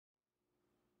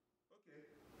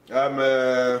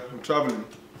I'm traveling.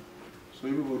 So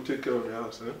you will take care of your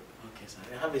house, eh? Okay, sir.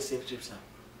 Have a safe trip, sir.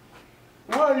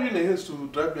 Why are you in the haste to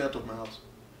drive me out of my house?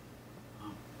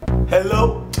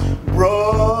 Hello,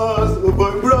 bros. Oh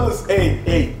boy, bros.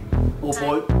 Hey. Oh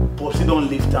boy, Popsy don't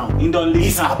leave town. He don't leave.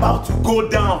 He's about to go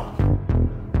down.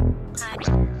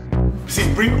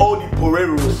 See, bring all the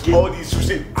Poreros, all these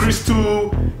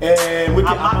Crystal,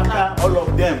 Amaka, all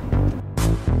of them.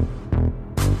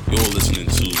 You're listening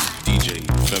to DJ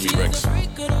Femi Rex.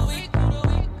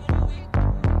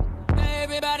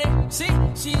 Everybody, see,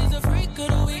 she's a freak of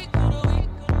the week.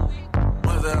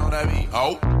 What's that on that beat?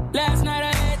 Oh. Last night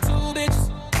I had 2 bitches.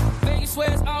 Vegas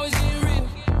swear it's always getting real.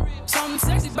 Something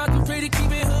sexy about them pretty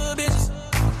keep it hood bitches.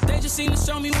 They just seem to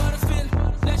show me what I feel.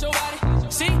 Let your body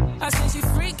see. I say she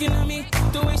freaking on me.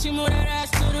 The way she move that ass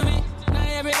to the beat. Now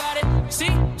everybody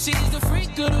see. She's the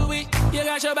freak of the week. You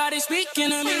got your body speaking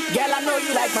to me. Girl, I know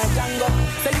you like my Django.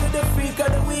 Say you the freak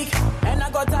of the week. And I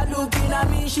got her looking at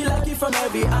me. She like it from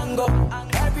every angle.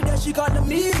 Every day she called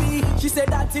me. She said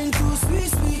that thing too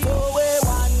sweet. Oh, wait,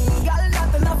 one girl,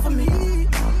 not enough for me.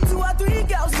 2 or 3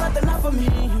 girls, not enough for me.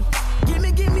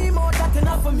 Give me more, that's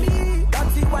enough for me.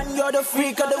 That's it when you're the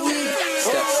freak of the week.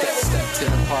 Step to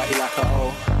the party like a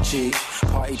OG.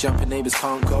 Party jumping, neighbors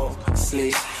can't go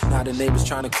sleep. Now the neighbors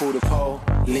trying to call the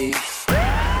police.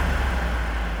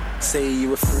 Say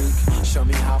you a freak, show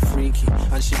me how freaky.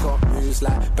 And she got moves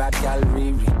like bad gal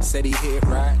Riri. Said he hit it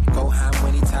right, go ham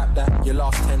when he tapped that. Your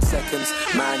last 10 seconds,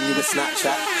 man, you a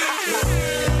Snapchat.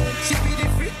 She be the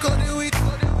freak of the week.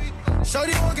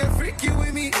 Shawty won't get freaky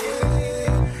with me.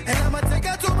 And I'ma take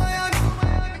her to Miami,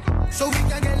 so we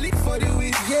can get lit for the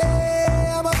week.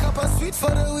 Yeah, I'm a cup of sweet for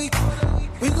the week.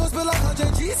 We gon' spend like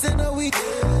 100 G's in a week.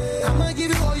 I'ma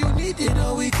give you all you need in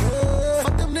a week.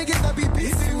 Fuck them niggas that be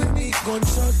beefing with me.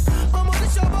 Gunshot, I'm on the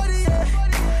show body, yeah.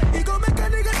 He gon' make a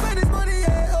nigga spend his money,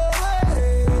 yeah. Oh,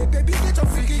 hey, baby, get your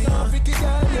freaky on, freaky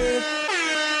down, yeah.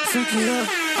 Freaky on.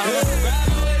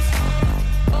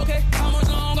 Okay, how much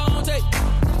long gon' take?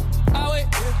 I wait,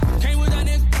 came with that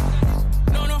nigga.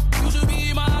 No, you should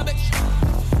be my bitch.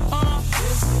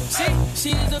 See,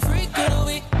 she's the freak of the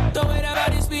week. The way that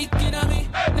body speaking of me.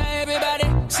 Now everybody,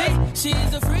 see,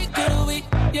 she's the freak of the week.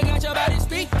 You got your body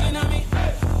speaking of me.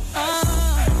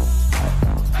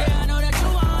 Yeah, I know that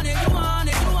you want it.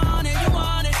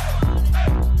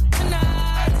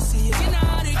 Tonight, I see you get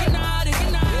naughty.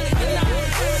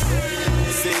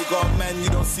 Say you got a man, you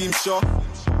don't seem sure.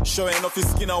 Showing off his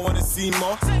skin, I wanna see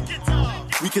more.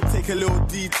 We could take a little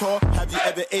detour. Have you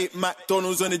ever ate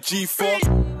McDonald's on a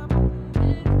G4?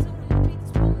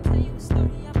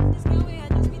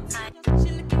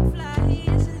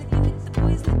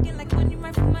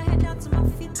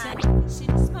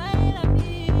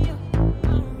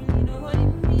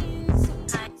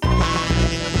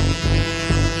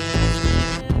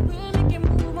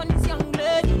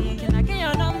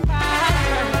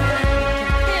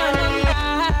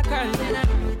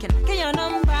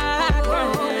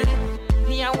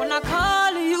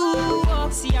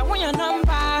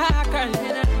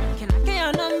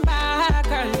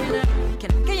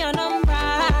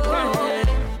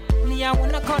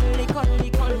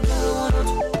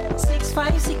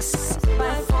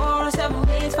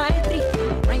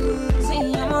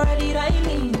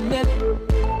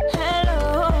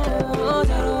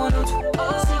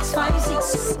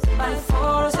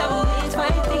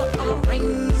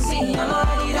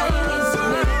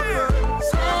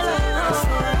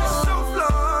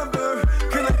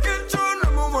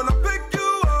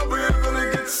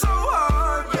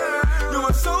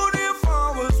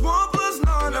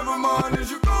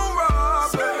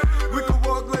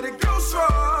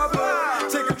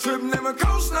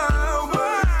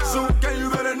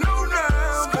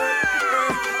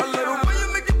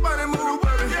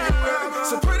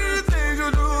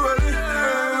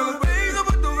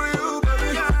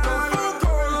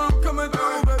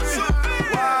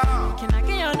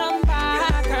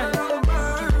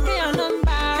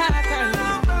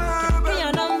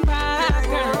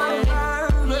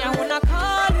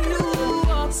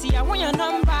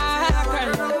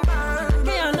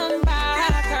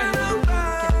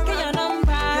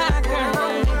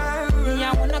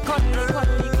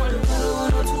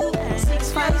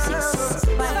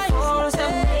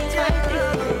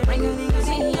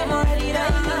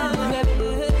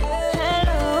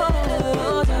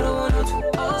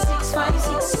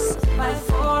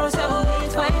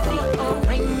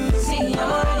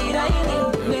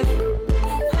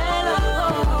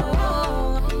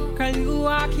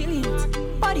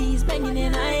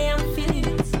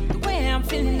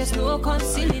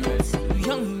 Concealing it.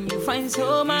 You find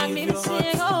so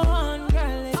magnificent. Go on,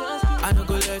 girl. I no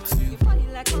go let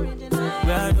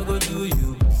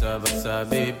basa,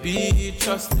 baby,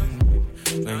 trust in me.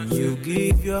 When you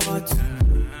give your heart to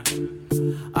me,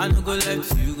 I no go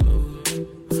let you go.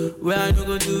 Where I no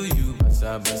go do you,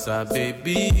 basa, basa,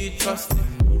 baby, trust in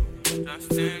me.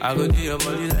 I go do your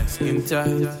body like skin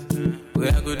tight.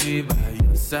 Where I go do by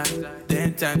your side.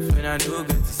 10 times when I don't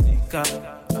get to stick out,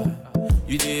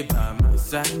 you did by my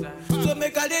side. So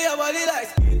make I do your body like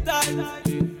skin tight.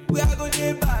 Where I go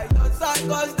do by your side.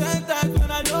 Cause 10 times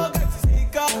when I don't get to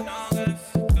stick out,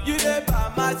 you did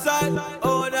by my side.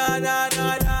 Oh na na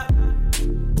na na.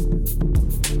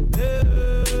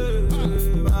 Hey,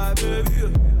 my baby.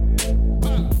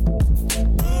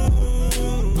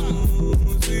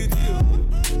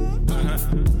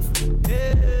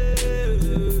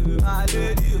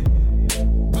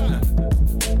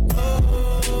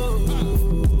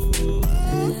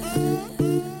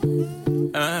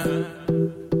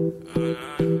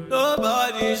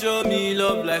 Nobody show me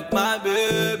love like my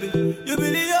baby. You be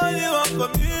the only one for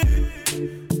me.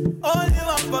 Only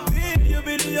one for me. You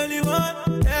be the only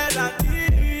one that I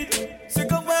need.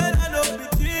 Sick of when I don't be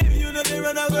cheap. You know they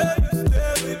run away, you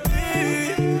stay with me.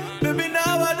 Baby,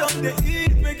 now I don't they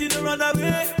eat. Make you no run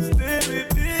away, stay with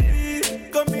me.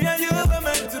 Come here, you were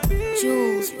meant to be.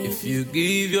 If you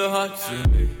give your heart to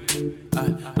me,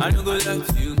 I no go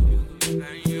let you go.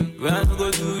 When I no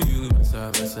go do you,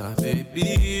 basa, basa,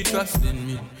 baby, trust in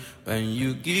me. When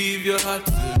you give your heart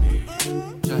to me,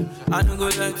 I no go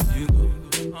let you go.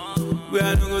 When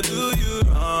I no go do you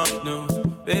wrong, no,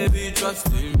 baby, trust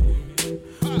in me.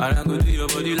 And I go do your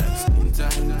body like skin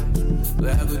tight.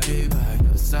 Where I go day by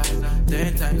your side.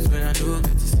 10 times when I don't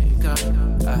get to stick out,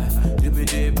 you be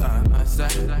there by my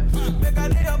side. Make I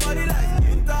do your body like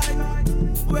skin tight.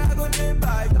 Where I go day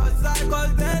by your side.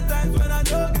 Cause 10 times when I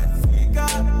don't get to stick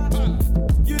out,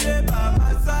 you there by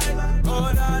my side.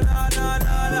 Oh na na na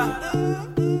na na.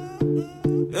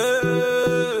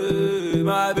 Hey,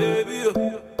 my baby.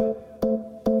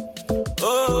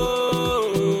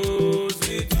 Oh,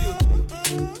 sweet you.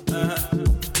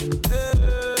 Hey,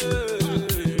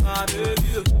 my baby.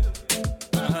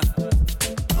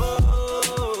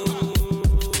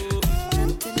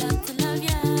 Love to love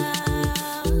ya.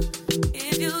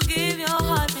 If you give your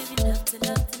heart, baby, love to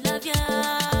love ya.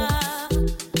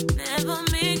 Never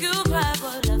make you cry,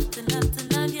 but love to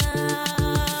love ya.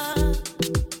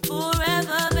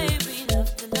 Forever, baby,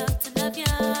 love to love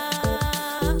ya.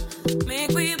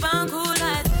 Make we bond cool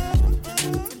like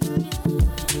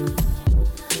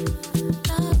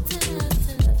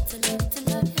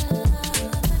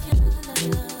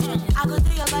I go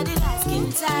through your body like skin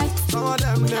tight. Some of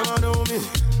them never know me.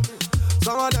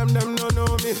 Some of them don't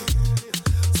know me.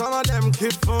 Some of them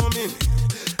keep for me.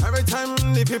 Every time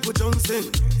the people jump in,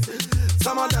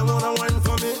 some of them wanna whine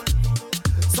for me.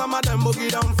 Some of them boogie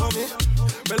down for me.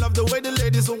 Me love the way the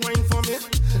ladies will whine for me.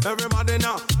 Everybody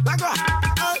now, like a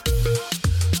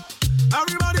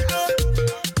everybody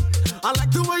I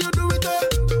like the way you do it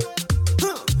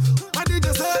What did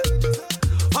you say?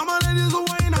 All my ladies will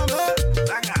whine on me.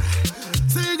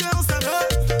 See girls that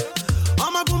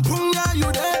I'm a boom boom guy,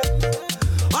 you there.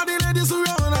 All the ladies who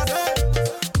run out there.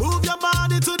 Move your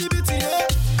body to the beat, yeah.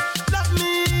 Love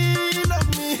me,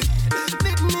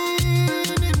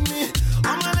 need me.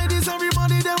 All my ladies,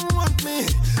 everybody, they want me.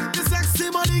 The sexy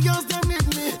body girls, they need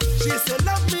me. She said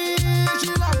love me,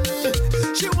 she love me.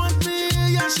 She want me,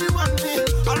 yeah, she want me.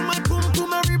 All my boom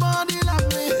boom, everybody love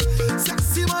me.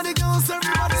 Sexy body girls,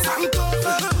 everybody sanko.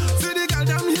 See the girl,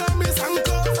 them hear me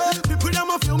sanko. People, them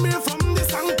a feel me from the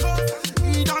sanko.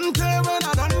 He don't tell when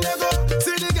I don't let go.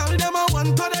 See the girl, them a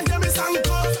want to they hear me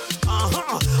sanko.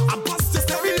 I bust the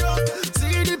stereo.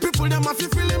 See the people, them a feel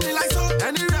feeling me like so.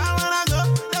 Anywhere when I go,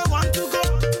 they want to go.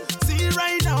 See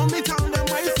right now, me tell them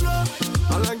my flow.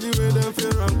 I like the way them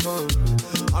feel rank on.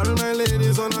 All my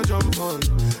ladies wanna jump on.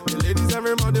 The ladies,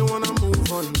 everybody wanna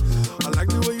move on. I like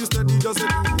the way you steady, just a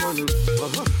move on.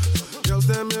 Girls,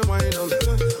 them me wine on.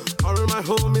 All my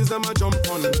homies, them a jump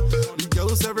on. The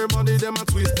girls, everybody, them a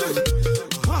twist on.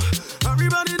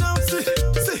 Everybody down, see.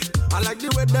 I like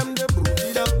the way them they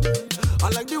booty down. I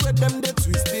like the way them they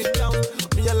twist it down.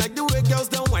 Me, I like the way girls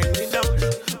them wind it down.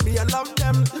 Me, I love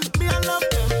them.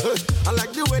 I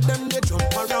like the way them they jump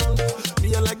around.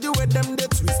 Me, I like the way them they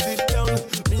twist it down.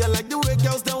 Me, I like the way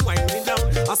girls them wind it down.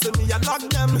 I say me, I love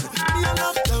them. Me, I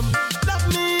love them. Love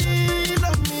me.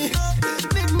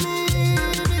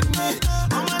 Need me.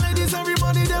 All my ladies,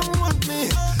 everybody, them want me.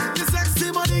 The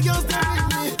sexy body girls, they need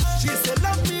me. She said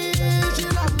love me, she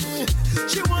love me.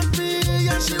 She want me,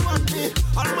 yeah, she want me.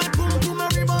 All my boom boom,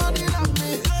 everybody love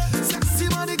me. Sexy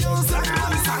body girls,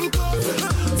 everybody sanko.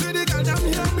 See the girl, them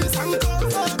hear me sanko.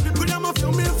 People, them a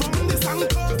feel me from the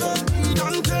sanko. He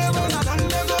don't tell when I don't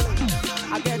let go.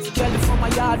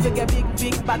 God, we get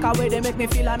big back away, they make me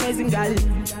feel amazing, girl.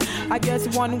 I guess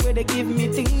one way they give me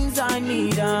things I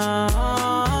need.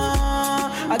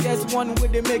 I guess one way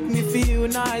they make me feel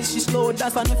nice. She slow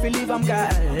dance and if you leave, I'm girl.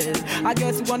 I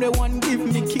guess one way one give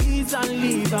me keys and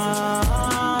leave. But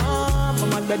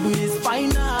my bed is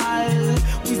final.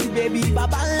 We see baby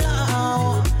Baba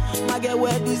now. My girl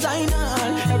wear designer.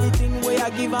 Everything way I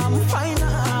give, I'm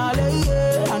final.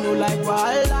 Yeah, I know like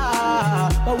Walla.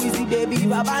 But we see baby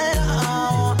Baba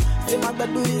now. Say my bed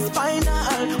is final.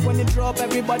 When it drop,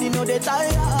 everybody know they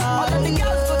tired. All of the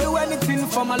girls go do anything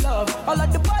for my love. All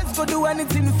of the boys go do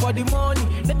anything for the money.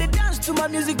 Then they dance to my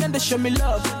music and they show me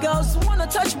love. Girls wanna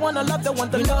touch, wanna love, they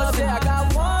want the love. Say I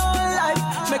got one life,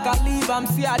 make I leave, I'm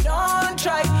see I don't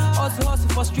try. Hustle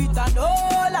for street and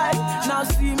whole life. Now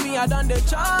see me, I done the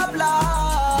job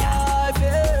life.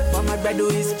 Yeah. But my bed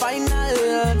is final.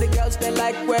 The girls they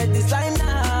like wear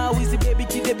designer. We see baby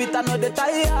kid a bit, I know the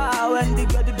tire. When they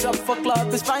got the drop for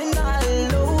club is final.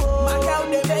 Oh. My girl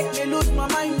they make me lose my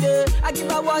mind. I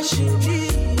give her what she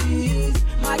needs.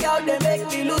 My girl they make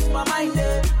me lose my mind.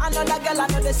 Another girl I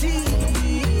know they see.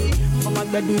 But my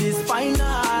bed is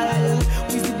final.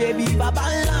 We see baby Baba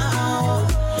now.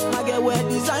 My girl wear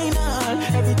designer.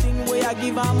 Everything way I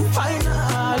give I'm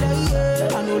final. Yeah.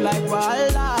 I know like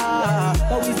Walla.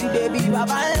 But we see baby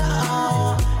Baba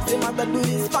now. Say my bed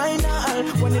is final.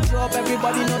 When it drop,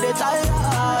 everybody know they tired.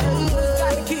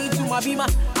 Got the key to my beamer.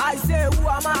 I say who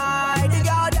am I? The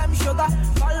girl them sugar.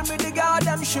 Call me the girl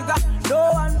them sugar.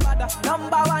 No one bother.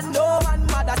 Number one, no one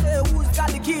mother. Say who's got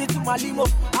the key to my limo?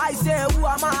 I say who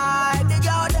am I? The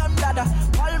girl them dada.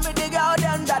 Call me the girl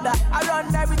them dada. I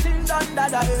run everything done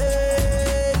dada.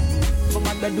 Hey. But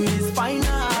my bed is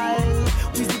final.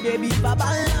 We see baby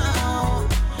Baba now.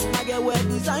 I get wear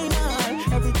designer.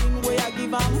 Everything way I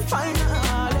give I'm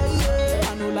final. Yeah.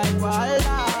 I know like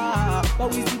Walla. But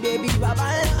we see baby Baba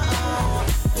now.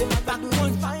 Back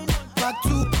one, back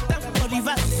two. Body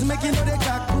vibes making all the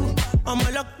kaku. I'm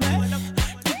a lock man.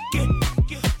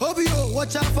 Obio,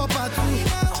 watch out for part two.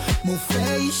 Mo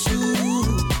face you,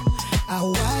 I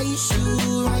wish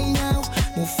you right now.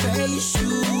 Mo face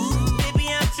you, baby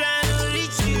I'm trying to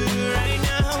reach you right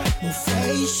now. Mo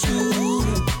face you,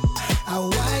 I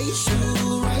wish you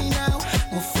right now.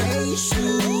 Mo face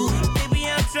you, baby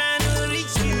I'm trying to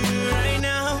reach you right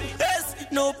now. Yes,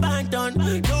 no pardon.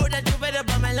 Know that you better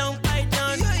buy my long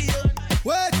python.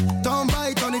 Wait, don't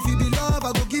bite on. If you be love,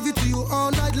 I go give it to you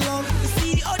all night long. You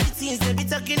see all the things they be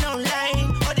talking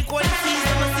online. All the qualities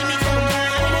they must see me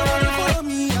combine. Follow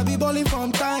me, I be balling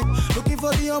from time. Looking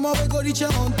for the homo, we go reach you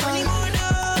on time.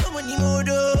 Money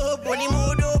modo, money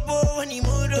modo, money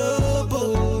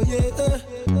modo, yeah.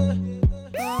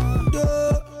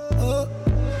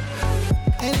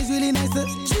 And it's really nice to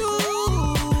chew.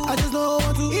 I just don't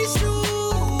want to issue.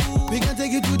 We can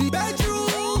take it to the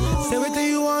bedroom. Say what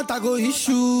you want, I go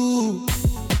issue.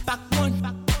 Back one,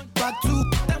 back two.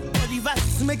 Body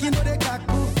vibes making all the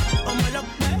kaku. I'm a lock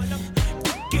man.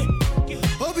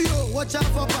 Obio, watch out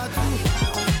for part two.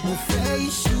 Mo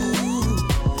face you,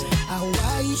 I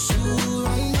wish you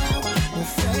right now. Mo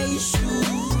face you,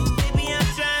 baby I'm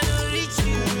trying to reach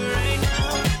you right now.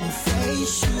 Mo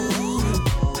face you,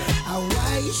 I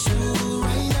wish you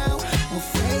right now. Mo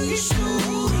face you,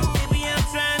 baby I'm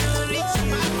trying to reach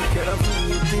you. Get up on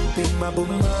you, pimpin' my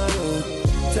bumaro.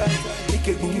 Tight, make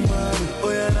it bumaro. Oh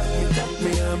yeah, let me tap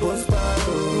me and boss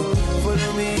paro.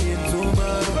 Follow me in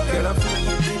tomorrow. Get up on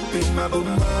you, pimpin' my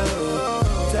bumaro.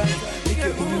 Tight, make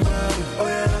it bumaro. Oh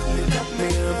yeah, let me tap me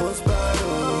and boss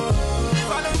paro.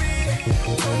 Follow me,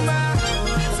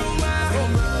 tomorrow, tomorrow,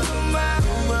 tomorrow,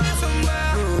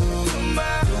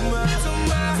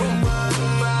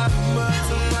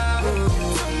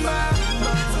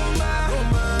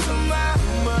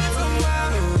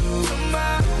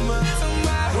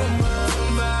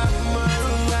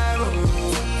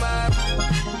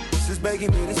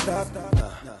 begging me to stop,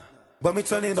 but me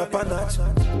turning up a notch.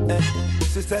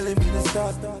 She's telling me to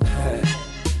stop.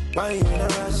 Why ain't in a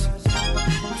rush?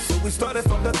 So we started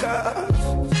from the couch,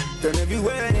 then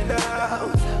everywhere in the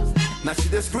house. Now she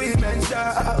just scream and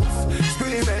shout,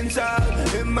 scream and shout.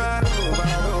 In my room,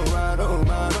 my room, my room,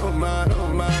 my room, my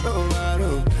room, my room, my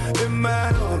room. In my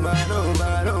room, my room,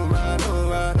 my room, my room,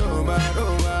 my room, my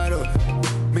room, my room.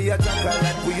 Me a jackal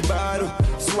like we battle.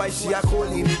 So why she a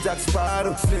calling me Jack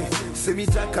Sparrow? Say me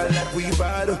jackal like we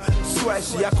battle. So why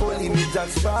she a calling me Jack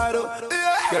Sparrow?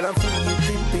 Girl, I'm feeling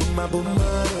pimping my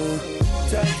bumaro.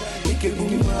 Tight, make it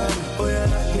bumaro. Oh yeah,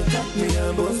 like me tap me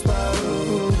and boss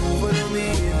Sparrow. Follow me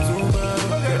in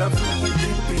tomorrow. Girl, I'm feeling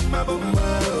pimping my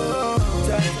bumaro.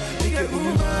 Tight, make it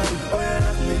bumaro. Oh yeah,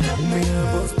 like me tap me and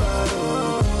boss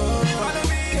Sparrow. Follow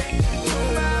me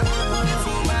tomorrow.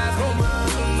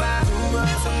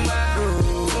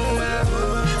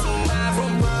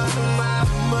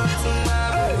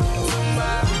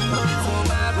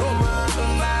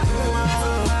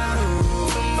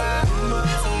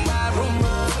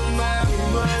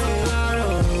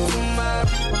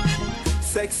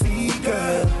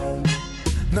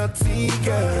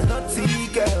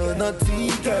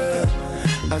 girl.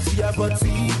 I see a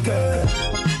body girl.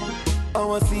 I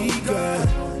want see girl.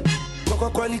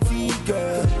 Quality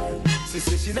girl. She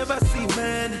said she never see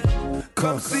men.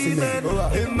 Come see men.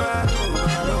 In my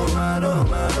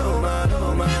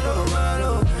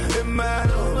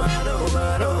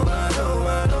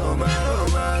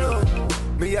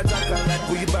me a jacker like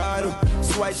we battle.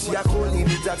 Why she a calling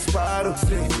me Jack Sparrow?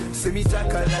 Say me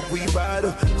jacker like we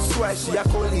battle. Why she a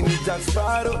calling me Jack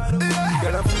Sparrow?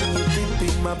 Girl, I'm feeling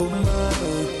pimping my boom.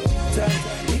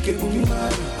 He can boom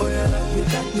man. Oh yeah, like me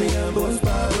jack me a boss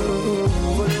Sparrow.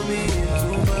 Follow me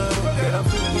tomorrow. Girl, I'm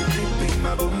feeling pimping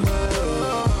my boom.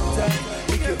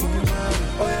 He can boom man.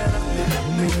 Oh yeah, like me jack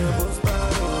me a boss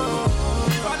Sparrow.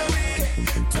 Follow me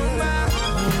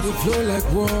tomorrow. You flow like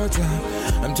water.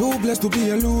 I'm too blessed to be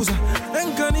a loser.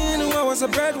 And Canino, I was a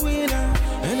breadwinner.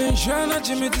 And then Shana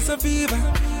Jimmy, it's a fever.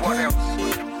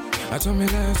 I told me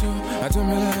lies,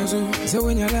 say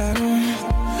when you're lying.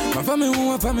 My family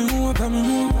who,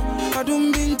 I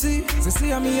don't mean to.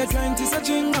 See, I'm here trying to search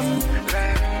him.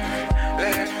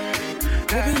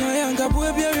 Open your young up,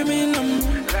 we'll be a remain.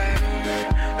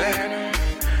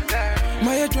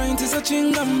 My trying to search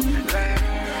him.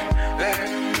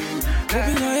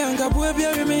 Open your young up, we'll be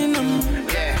a remain.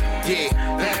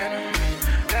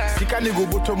 Sika ni go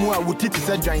botomu a wutiti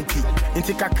se jointi.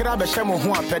 Inti kakra be hye mo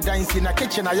ho apedansi na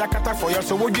kitchen ayakata for you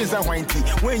so wodwe za hwanti.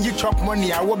 When you chop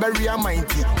money a wo bury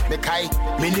amanti. Me kai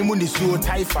menimu ni suo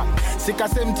taifa. Sika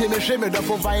semte me hwe me do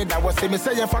provider. Wo se me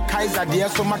say ye fa Kaiser de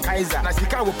so ma Kaiser. Na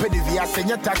sika wo pedi via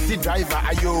senya taxi driver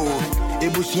ayo.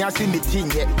 Ebusia si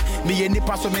metinye. Me ye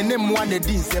nipa so me ne mo na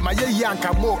din se ma ye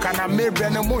yanka mo kana me bre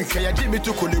na mo hwe ye me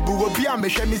to kolebu obi a me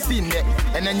hwe me si ne.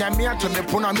 Enanya me ato me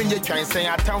pona me nye twan sen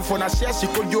atamfo na hye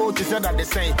sikojo to say that the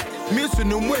same. Me so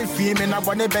no mo enfie me na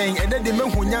bone ben e de me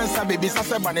hu nyansa baby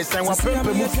sase ba ne sen wa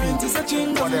pepe mu fi.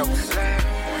 What else?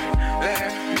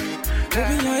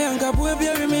 Open your young up, we'll be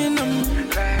a remain.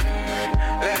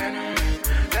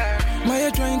 My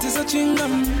trying to search him.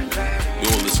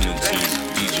 You're listening to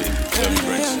DJ Femi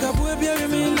Rex. Young up, we'll be a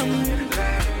remain.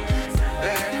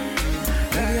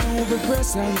 I will be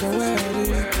present, go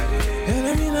ready. And I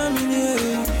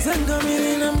mean, send come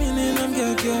in, I'm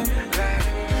getting.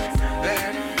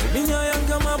 In your young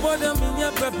come about them in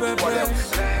your pepper.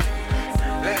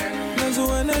 That's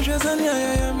when I just and I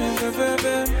am in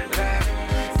pepper.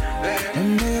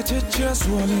 And they just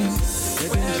want me.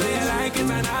 They like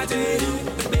it and I did.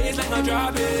 The bass like a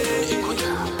drop it.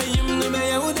 And you know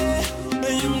me out there.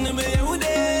 And you know me out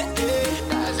there.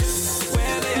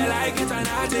 Well, they like it and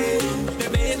I did. The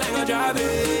bass like a drop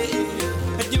it.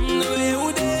 And you know me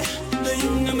out there. And you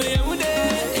know me out there.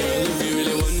 If you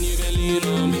really want, you can lean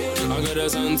on me. I got her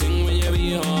something when you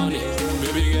be on it.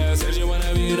 Baby girl said she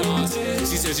wanna be lost.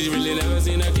 She said she really never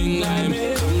seen a king like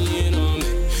me. Come lean on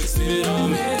me, sit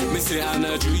on me. Me say I'm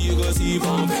not you, you go see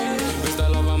for me. Mr.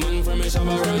 Lover man from a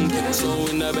shabba rank. So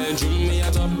in the bedroom, me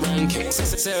a top rank.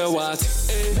 Say what?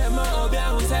 Mema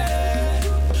obia who say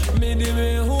me di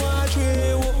me who a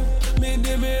trewo. Me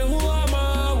di me who a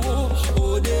mawo.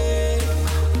 Ode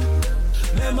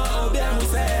Mema obia who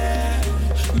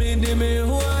say me di me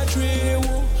who a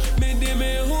trewo. Me di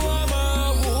me who a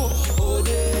mawo.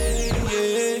 Ode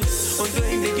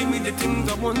they give me the things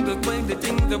I want, the way the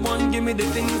things I want, give me the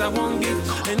things I want,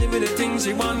 give. And if the things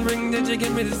she want, bring that you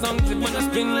give me the something when I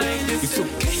spin like this. It's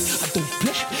okay, I don't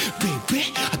play, baby.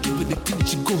 I give her the thing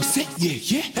she go say,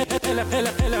 yeah. Hella,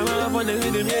 man, on the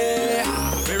rhythm, yeah.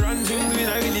 We run things, we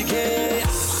don't really care.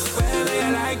 Well, they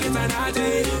like it and I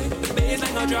do. The bass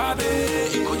like a drop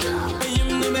it. And you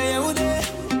know me out there,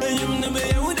 and you know me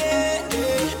out there.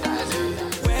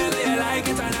 Well, they like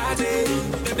it and I do.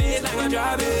 The bass like a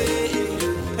drop it.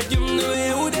 You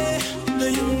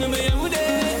know me out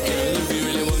there. If you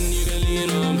really want, you can lean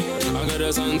on me. I got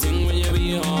her something when you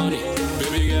be on it.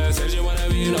 Baby girl said she wanna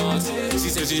be lost. She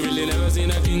said she really never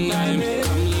seen a king like me.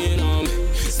 Come lean on me,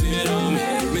 sit on me.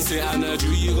 Me say I'm not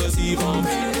you, you go see for me.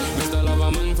 Mr.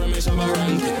 Lover man from a shabba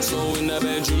rank. So in the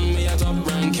bedroom, me a top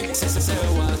rank. Say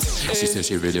what? She said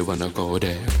she really wanna go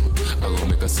there. I go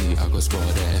make her see, I go score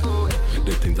there.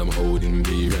 The things I'm holding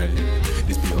be right.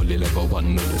 This be only level one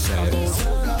on the side.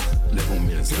 Level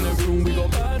means in the room we go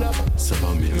bad up.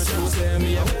 Seven means in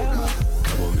the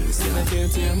couple means in the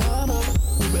can't see mama.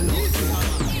 We belong to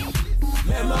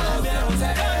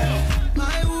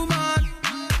my woman,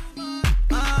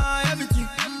 my everything.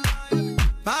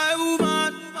 My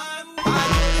woman, I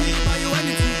don't buy you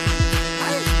anything.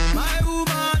 My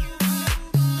woman,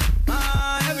 my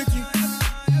everything.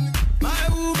 My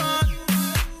woman,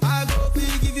 I go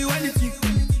give you anything.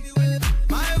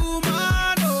 My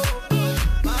woman, oh,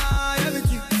 my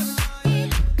everything.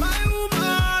 My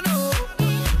woman, oh,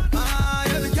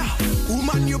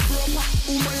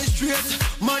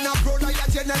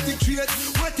 straight.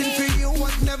 Waiting for you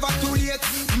was never too late.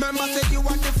 Remember said you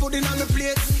want the food in on the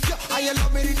plate. Yeah, I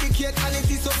love me indicate and it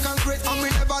is so concrete. And we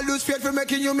never lose faith for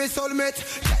making you my soulmate.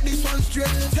 Get this one straight,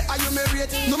 say are you married?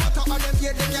 No matter how them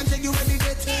yet, they can take you any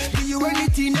date. Do you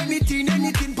anything,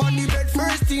 pon the bed.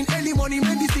 First thing, any money,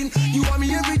 medicine. You want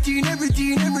me everything.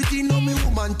 No me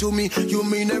woman to me, you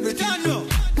mean everything. Yeah, no.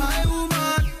 My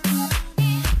woman,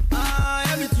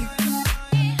 everything.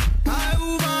 My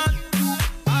woman,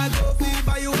 I go feel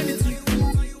by you anything.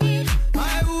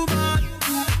 My woman,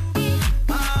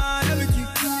 everything.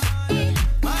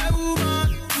 My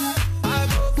woman, I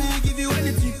go feel give you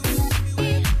anything.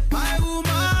 My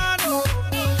woman,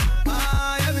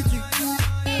 everything.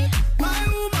 My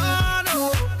woman,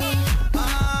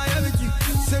 everything.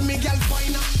 Say me girl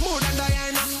finer, more than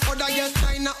Diana. Other girls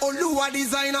China, Oluwa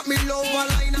designer, me love a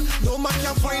liner. No man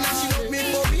can find her, she love me,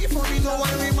 for me, no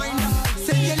one reminder.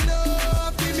 Say you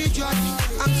love, give me joy.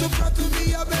 I'm so proud to be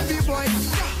your baby boy.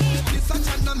 You're such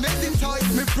an amazing toy.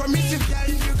 Me promise you, girl,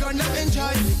 you gonna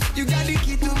enjoy. You got the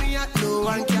key to me, and no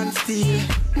one can steal.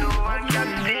 No one can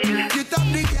steal. You top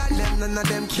the girl, them none of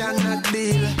them cannot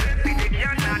deal. Baby, they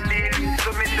cannot deal.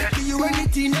 So me say, do you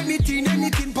anything,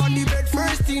 pon the bed.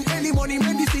 First thing, any money,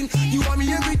 medicine. You want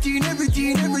me everything.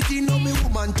 No me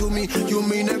woman to me, you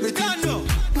mean everything. I know.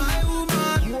 My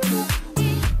woman,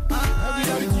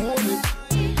 everybody want it.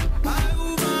 My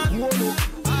woman,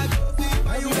 I go feel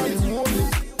by you.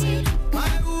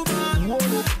 My woman, want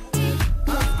it.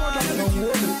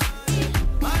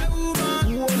 My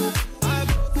woman, I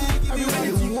go feel give you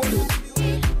anything.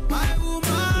 My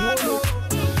woman,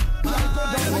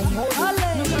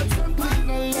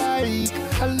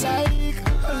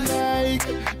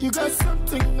 you got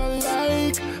something I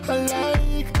like.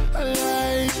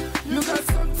 You got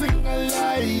something I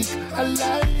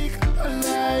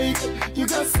like. You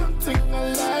got something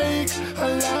I like.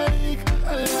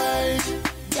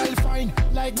 Girl fine,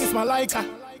 like Miss Malika.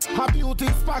 Her beauty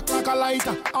spark like a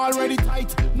lighter. Already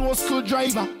tight, no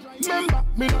screwdriver. Remember,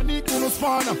 me no need no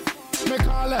spanner. Me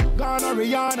call her Ghana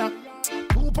Rihanna.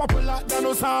 Too popular than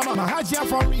Osama. My Hajia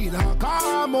for real,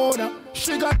 calm on.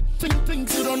 She got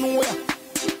things you don't know where.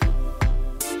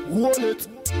 Hold it.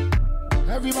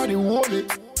 Everybody hold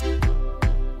it.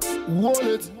 Hold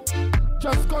it.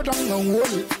 Just go down and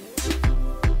hold it.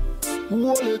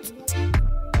 Hold it.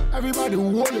 Everybody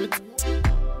hold it.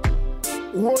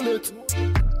 Hold it.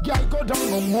 Girl, go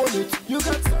down and hold it. You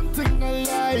got something I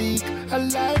like.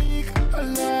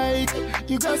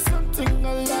 You got something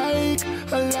I like.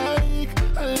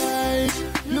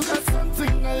 You got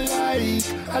something I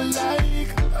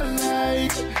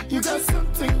like. You got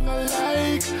something I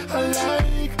like.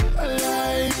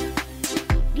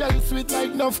 Girl, sweet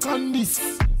like enough candies.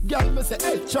 Girl, me say,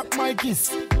 hey, chop my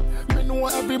kiss. Me know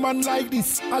every man like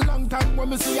this. A long time when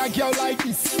me see a girl like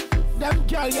this. Them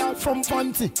girl ya from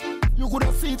Fancy. You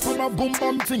coulda see it from a boom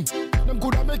bam thing. Them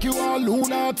coulda make you all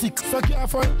lunatic. So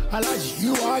careful, I like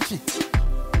you watch it.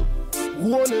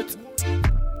 Hold it.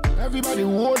 Everybody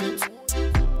hold it.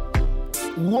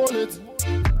 Hold it.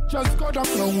 Just go down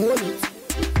and hold it.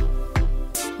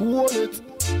 Hold it.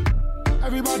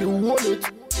 Everybody hold it.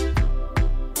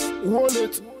 Hold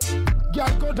it. Girl,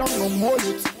 go down and hold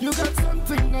it. You got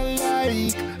something I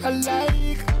like.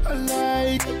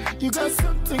 You got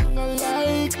something I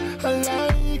like.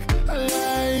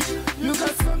 You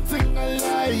got something I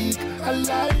like.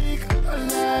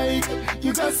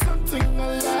 You got something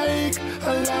I like.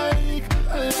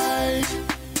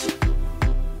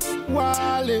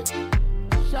 Wale,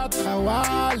 Shatta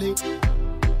Wale.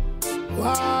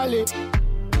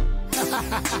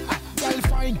 Girl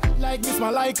fine, like Miss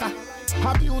Malika.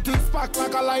 Her beauty spark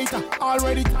like a lighter.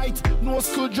 Already tight, no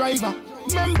screwdriver.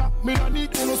 Remember, me no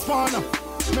need no spanner.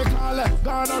 Me call her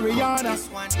Ghana Rihanna.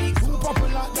 Too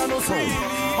popular than Osama.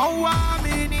 Oh, I'm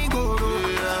in Igoro.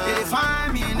 If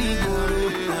I'm in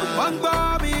Igoro. One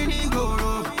bomb in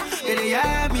Igoro. If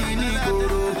I'm in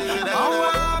Igoro.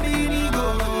 Oh, I'm in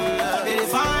Igoro.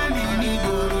 If I'm in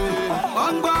Igoro.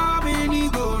 One bomb in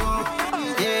Igoro.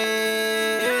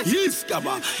 Yeah. Yes,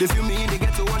 Gabba. They feel me in the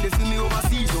ghetto and they feel me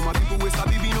overseas. So my people with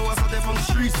Sabi know us out there from the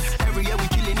streets. Every year we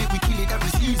killing it every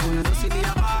season. You don't see me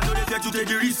a bad, no they fear to take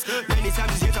the risk. Many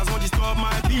times these haters want to disturb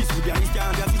my peace. With their history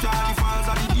and their future and the fans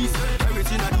and the east.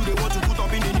 Everything I do they want to put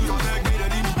up in the news. I beg me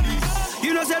that in please.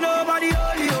 You know say nobody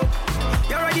holy yo.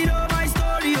 You already know my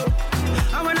story yo.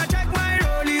 And when I check my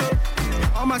role yo,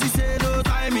 how much you say no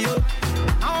time yo.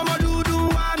 How much do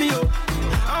want me yo.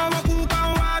 How much cook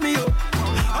and want me yo.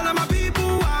 All of my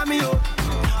people want me yo.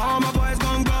 All my boys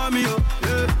gon' go me yo.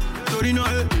 Sorry no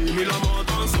hey, me la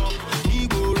montan so.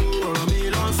 Igoro, or me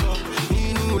lan so.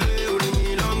 Inule, or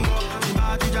me lan go.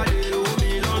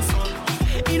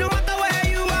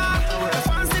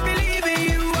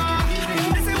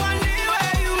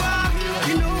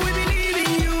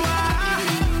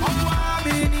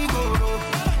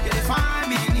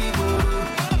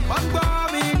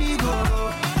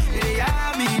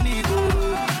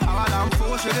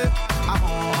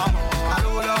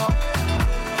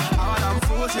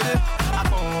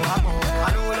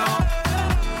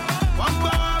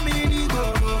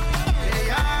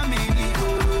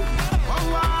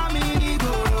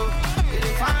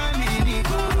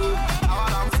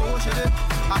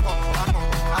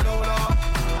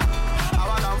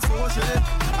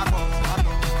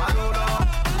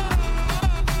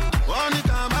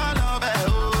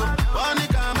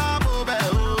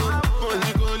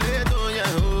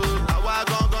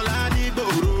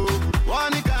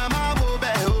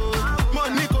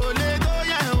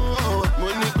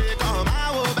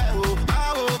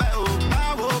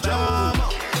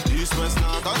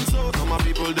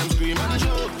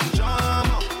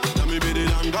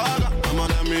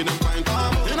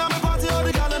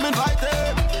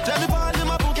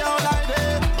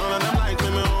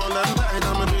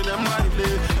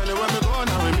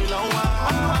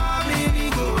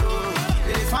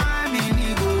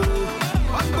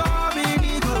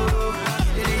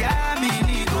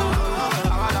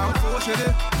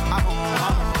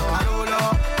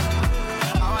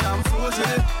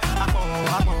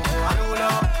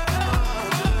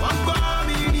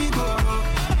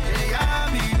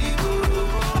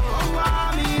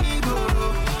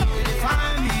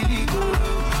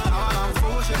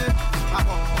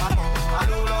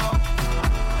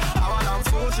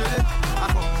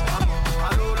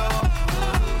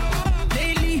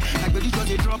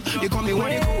 They call me when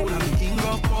they go, I'm the king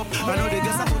of pop. I know they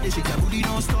just have to they shake their booty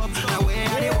non-stop. Now where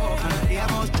they walk, and they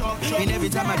have must chop. And every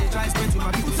time I they try spend to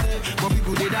my people say, but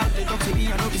people they doubt, they talk to me,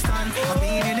 I know they stand. I'm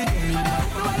being in the game.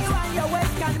 The way you want your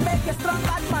waist can make a strong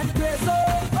bad man crazy.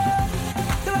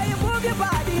 The way you move your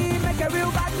body make a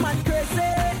real bad man crazy.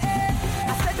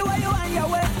 I said the way you want your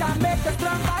waist can make a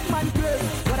strong bad man crazy.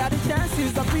 What are the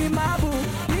chances of being my boo?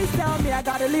 Please tell me I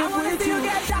gotta live with you.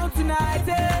 Get down tonight,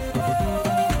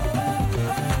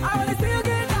 I wanna see you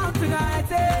get down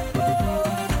tonight,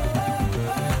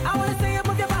 I wanna see you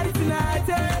move your body tonight,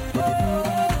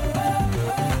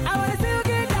 I wanna see you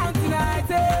get down tonight,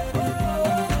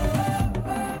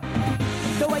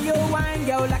 The way you whine,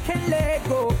 girl, I can't let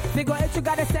go. Figure it, you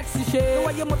got a sexy shape. The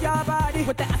way you move your body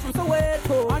with the ass from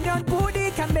Soweto. On your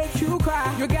booty can make you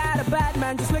cry. You got a bad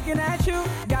man just looking at you.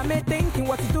 Got me thinking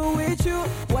what to do with you.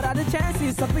 What are the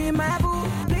chances of being my boo?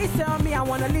 Please tell me I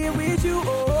wanna live with you.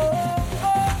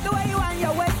 The way you and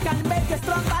your waist can make a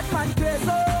strong bad man crazy.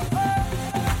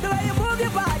 The way you move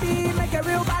your body make a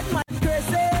real bad man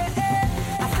crazy.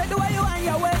 I said the way you and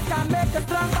your waist can make a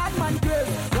strong bad man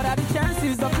crazy. What are the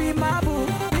chances of being my boo?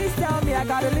 Please tell me I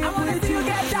gotta live with you.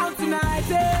 Get down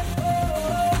tonight,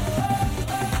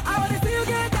 I wanna see you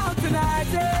get down tonight,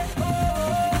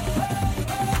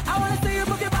 I wanna see you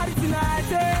move your body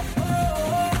tonight,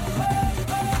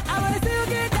 I wanna see you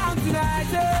get down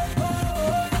tonight,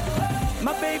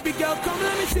 My baby girl, come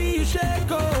let me see you shake,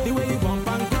 oh. The way you bump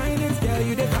and grind it, girl,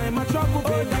 you define my trouble,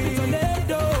 baby.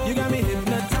 Tornado, you got me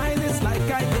hypnotized, it's like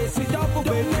I did see double,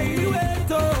 baby.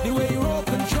 The way you roll,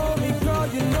 control me, girl,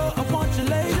 you know I want you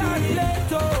later.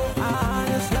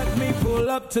 Just let me pull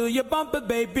up to your bumper,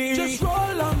 baby. Just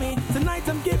roll on me, tonight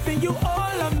I'm giving you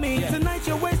all of me. Tonight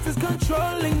your waist is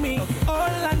controlling me, all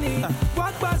I need.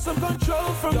 Walk by some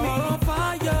control from me. You're on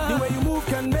fire. The way you move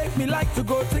can make me like to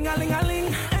go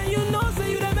ting-a-ling-a-ling. And you know,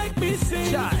 say you they make me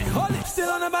sing. Shy, hold it, still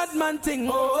on a bad man thing.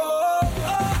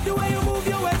 The way you move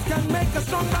your waist can make a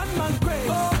strong bad man crazy.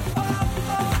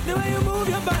 The way you move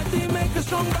your body make a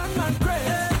strong bad man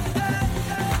crazy.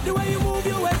 The way you move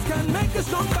your waist can make a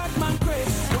strong bad man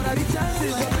crazy. What are the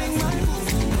chances of being my boo?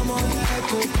 Come on, yeah,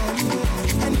 echo, come.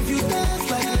 And if you dance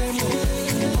like Remo,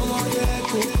 come on, yeah,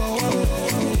 echo, come.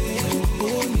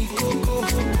 Oh, Nico,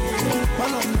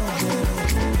 Malano,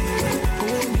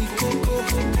 oh, Nico,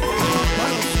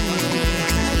 Malano.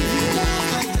 And if you dance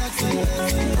like Jackson,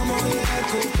 come on, yeah,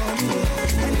 echo, come.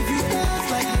 And if you dance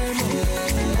like Remo,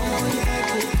 come on, yeah,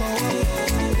 echo, come.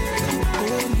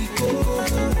 Oh, Nico,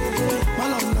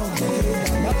 Malano,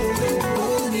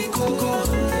 oh, Nico,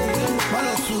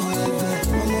 Malano.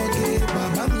 Ọmọge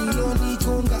bàbá mi ló ní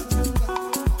kóńgà.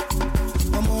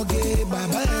 Ọmọge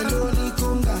bàbá ẹ ló ní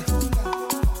kóńgà.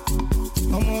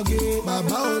 Ọmọge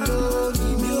bàbá olómi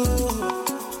mi ó.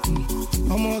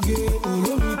 Ọmọge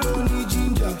olómi tó ní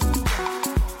ginger.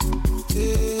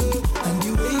 And the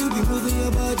way you be moving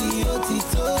your body, ó ti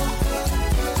tó.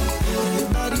 Your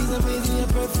body's amazing,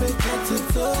 you're perfect head to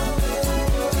toe.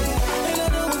 And I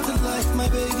know what it's like, my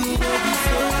baby, no be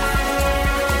so.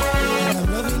 I'm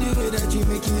loving the way that you're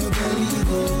making your belly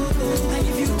go. And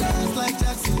if you dance like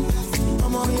Jackson,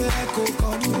 I'm on your echo,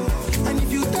 come. And if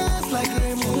you dance like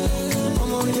Remo,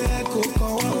 I'm on your echo,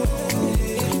 come.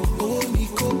 Oh,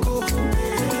 Nico,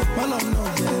 Malano,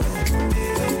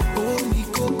 oh,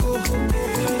 Nico,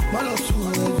 Malano.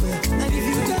 And if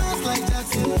you dance like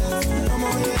Jackson, I'm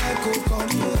on your echo,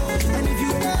 come. And if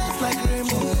you dance like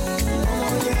Remo, I'm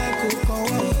on your echo,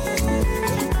 come.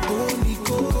 Oh,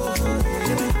 Nico,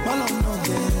 Malano.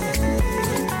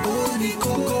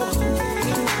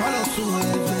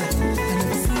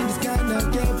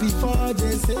 Before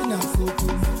they say now so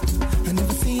cool. I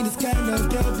never seen this kind of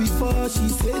girl before. She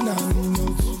said now no.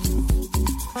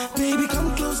 Baby,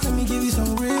 come close, let me give you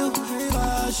some real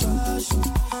passion.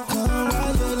 Come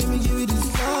right here, let me give you this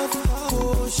love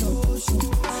potion.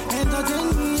 Entertain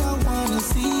me, I wanna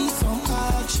see some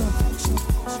action.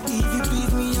 If you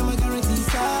please me, I'ma guarantee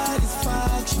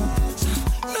satisfaction.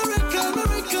 Miracle,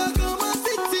 come and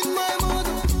sit in my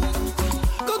mother.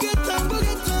 Go get them,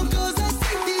 cause I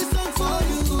sing this song for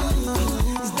you.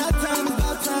 It's that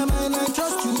time, and I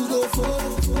trust you go for.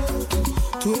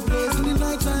 To a place in the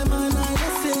night time, and I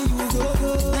just say you go.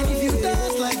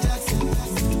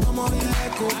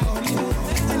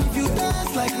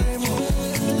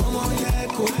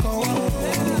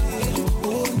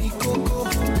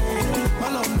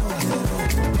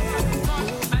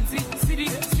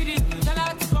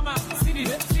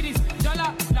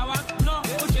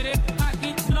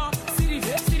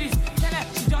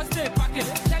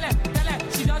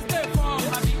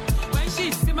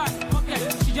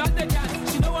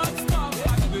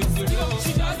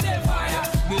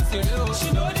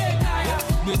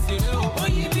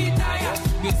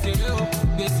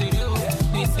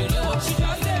 She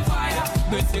just dey fire.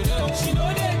 She know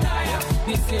they tire.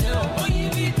 Oh, you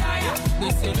be tired.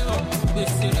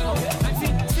 I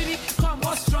see, come,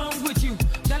 what's wrong with you?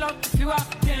 Tell up, you are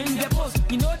then the post.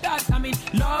 You know that I'm in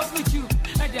love with you.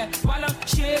 And then, while I'm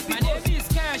shape, my name is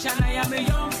Cash and I am a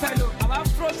young fellow. I'm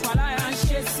approach while I am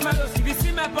shit smellos. If you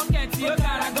see my pocket, you're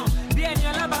gonna be in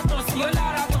your labaton, you're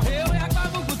laragon. Hey, we are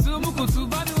Mukutu,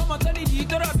 Bami, one more Tony, you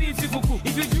don't have beef.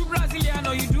 If you do Brazilian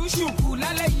or you do Shuku,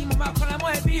 Lala, you ma Colamo,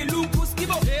 and be Lupus,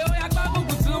 Kibo. Hey, we are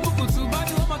Mukutu,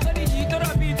 Bami, one more Tony, you don't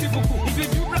have beef. If you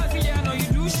do Brazilian or you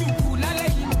do Shuku, Lala,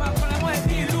 you ma Colamo, and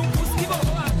be Lupus, Kibo.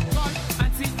 Call,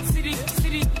 Auntie,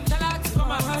 City, Tala,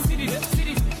 come on, City,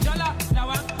 Dollar,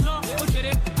 Lawa, no,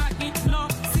 Ojere, Aki, no,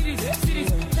 City,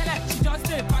 tell her, she just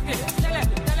stay packet, tell her,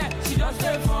 she just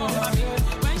stay for me.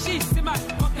 When she's in my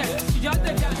pocket, she just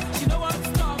stay dance, she don't want to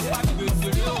stop.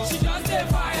 She just dey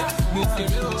fire.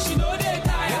 She know they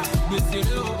tire.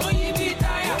 Oh, you be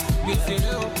tired.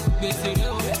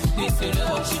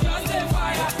 She just dey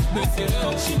fire.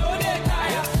 She know they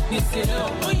tire.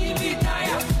 Oh, you be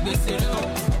tired.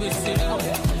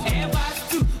 Hey,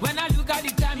 past 2. When I look at the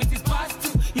time, it is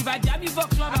past 2. If I jam you for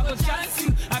club, I go chance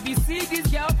you. I be see this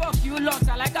girl fuck you lot.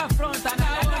 I like her front and I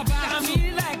like her back. I'm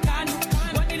really like Kanu.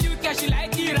 When you look at she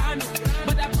like Iran.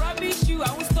 But I promise you,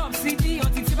 I won't stop CD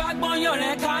until Tibagmon your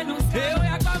Kanu. Hey, oh,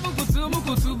 yeah,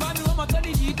 Mukutu, Bami, one more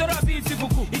Tony, you don't have beef.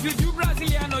 If you do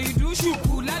Brazilian or you do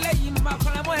Shuku, Lala, you ma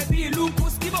Colamo, and be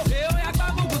Lupus, Kibo. Hey, oh, yeah,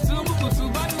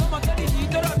 Mukutu, Bami, one more Tony, you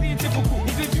don't have beef.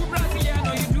 If you do Brazilian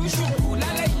or you do Shuku,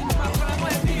 Lala, you ma Colamo,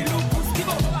 and be Lupus,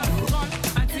 Kibo. Call,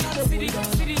 Auntie,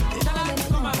 City, Tala,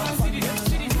 come on, City,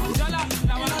 Dollar,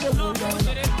 Lawa, no,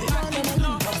 Ojere, Aki,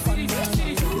 no, City,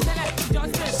 tell her, she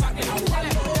just stay packet, tell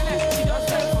her, she just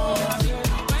stay for me.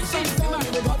 When she's in my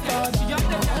pocket, she just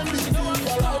stay dance, she don't want to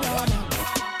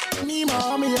stop. Me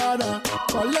mommy ada,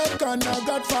 collect on a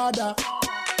Godfather.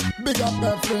 Big up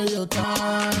every your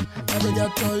time, every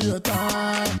get to your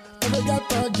time. Every get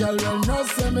to girl will know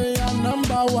say me a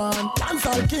 #1.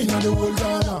 Dancehall king of the whole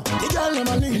Ghana. The girl them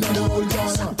a lean of the whole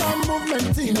Ghana. Damn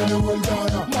movement team of the whole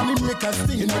Ghana. Money makers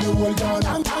team of the whole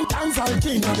Ghana. Dancehall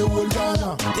king of the whole Ghana.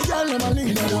 The girl them a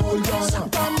lean of the whole Ghana.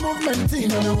 Damn movement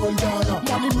team of the whole Ghana.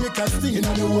 Money makers team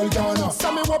of the whole Ghana.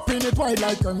 So me whopping it wide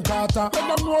like Carter. When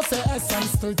them know say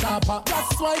essence still tapper.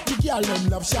 That's why the girl them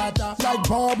love shatter. Like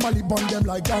Bob Marley bun them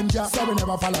like ganja. So we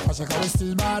never fall off a shaka, we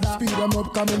still bother. Speed them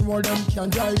up, coming more them can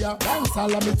drive ya. Dance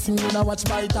all of me thing when I watch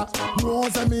biter.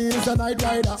 Knows me is a night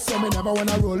rider. So me never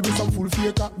wanna roll with some full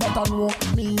faker. But I know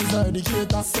me is a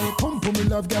educator. Say pum me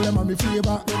love girl them and me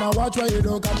flavor. When I watch what you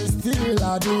do, cause me still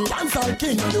a day. Dance all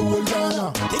king of the whole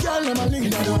Ghana. The girl them a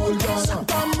lean of the whole Ghana.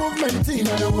 Damn movement team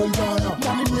of the whole Ghana.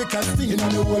 Money makers team of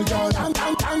the whole Ghana.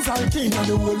 Dance all king of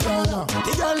the whole Ghana.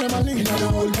 The girl them a lean of the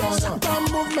whole Ghana. Damn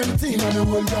movement team of the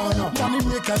whole Ghana. Money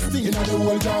makers team of the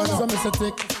whole Ghana. So me say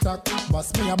tick tock,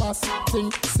 boss me a boss.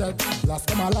 Think set, last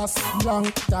come a last.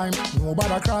 Long time,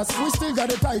 nobody cross. We still got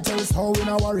the titles, how we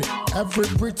not worry. Every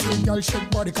pretty girl shake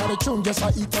body, cause the tune just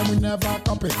for eat and we never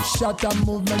copy. Shot and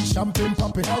movement, champagne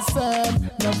popping. SM,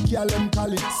 enough girl them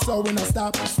call it, so we not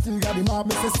stop. Still got the mob,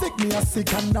 me say sick me a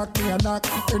sick and knock me a knock.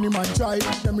 Any man try,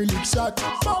 them we lick shot.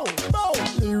 Bow,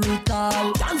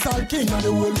 lyrical. Dancehall king of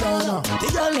the whole Ghana. The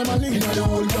girl them a lean of the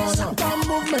whole Ghana. Damn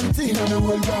movement team of the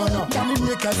whole Ghana. Money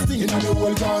makers team of the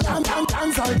whole Ghana.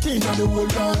 Dancehall king of the whole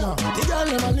Ghana. The girl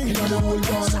them a lean of the whole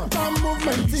Ghana. Damn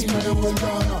movement team of the whole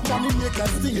Ghana. Money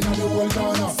makers team of the whole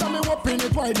Ghana. So me whopping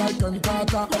it wide like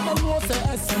Carter. When them know say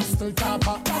essence still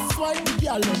tapper. That's why the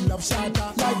girl them love shatter.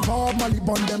 Like Bob Marley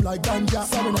bun them like ganja.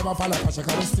 So we never fall off a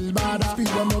shaka, we still bother. Speed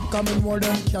them up, coming more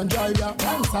them can drive ya.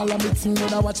 Dance all of me thing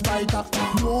when I watch biter.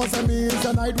 Knows me is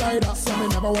a night rider. So me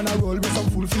never wanna roll with some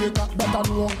full faker. But I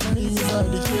know me is a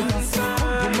educator.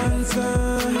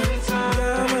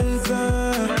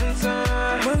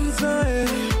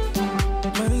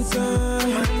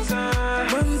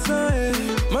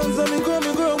 Mansa, mi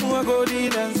go mu agodi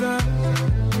dansa.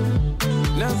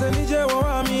 Dansa ni je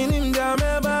wa mi nim da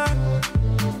meba.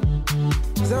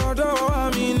 Zaodo wa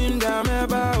mi nim da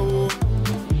meba o.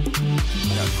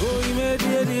 Ya go ime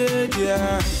dia.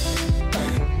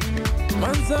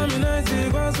 Mansa mi na si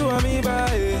kwa so mi ba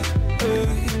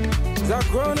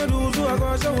Zakrona duzu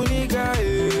akosha unika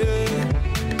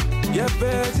Ya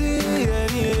peti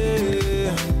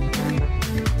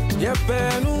Ya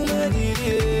penu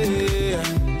mediri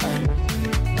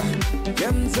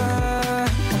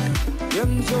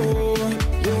Yemzo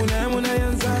Yuna muna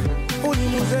yanza Uni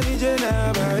museni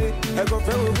jenaba Eko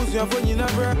fewe kusi ya fonyi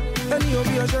nabra Eni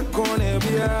obi ya shakone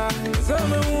bia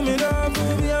Zame umida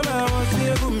Fubia mawasi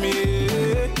ya gumi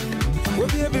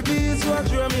What baby is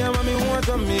what you me, I'm me want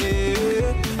to me.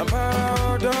 I'm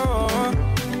proud of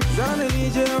Zana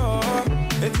nije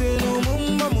it's no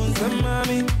mumba munsa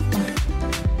mami.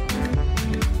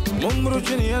 Mumbru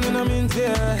chini yana minte.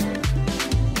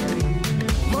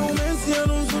 Momensi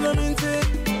anunzuna minte.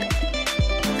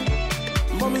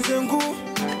 Bomi zengu.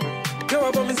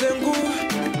 Kawa bomi zengu.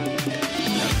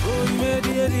 Go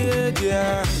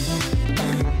media.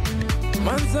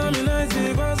 Mansa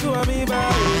minazi kwa suwa miba.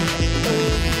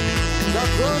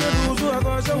 Zakona duzu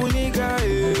akosha unika.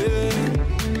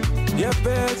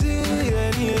 Yepeti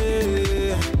eni.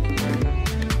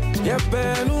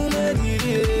 Yepenu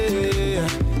media.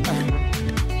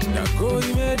 Go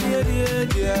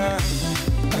media.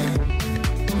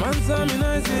 Mansa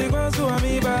minazi kwa suwa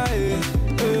miba.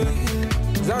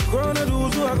 Zakona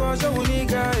duzu akosha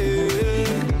unika.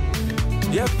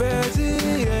 Yepeti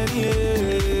eni.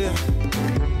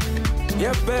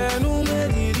 Yepenu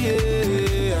media.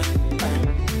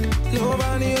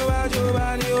 Yobani.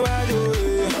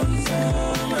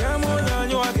 Yamonya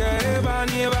nyoake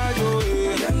bani bajo.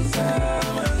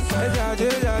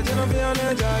 Jaje no biane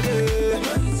jaje.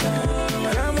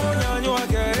 Yamonya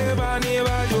nyoake bani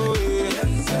bajo.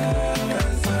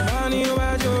 Bani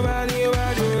bajo.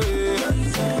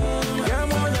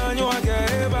 Yamonya nyoake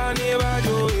bani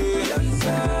bajo.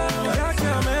 Yake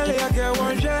amele yake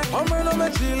wonje. Omeno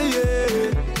mechili ye.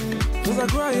 Cause I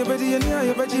cry you better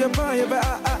you better you buy you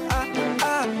better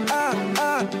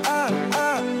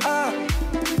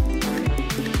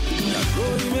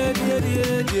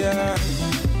media.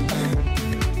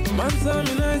 Mansa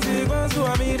minazi kwa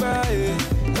suwa miba.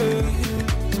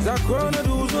 Zakona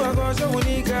duzu akosha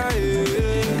unika.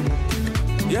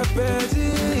 Yepeti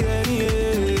eni.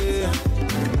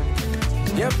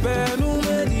 Yepenu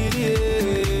media.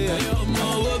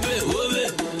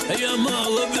 Hey,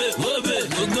 wobe.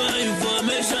 No go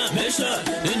information.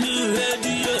 The new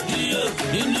radio,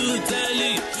 the new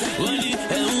telly. Only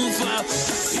Eufa.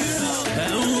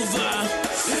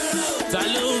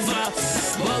 Talova.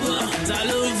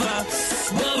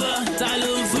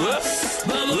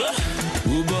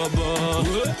 Baba.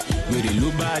 With the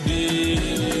Lubade.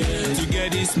 To get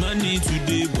this money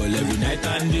today, but every night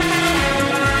and day.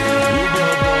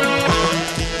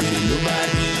 With the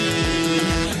Lubade.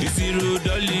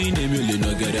 Darling, they will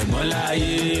not get them all.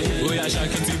 Oh, yeah,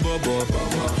 Shakiti Bobo.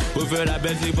 Over a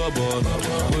Bentley Bobo.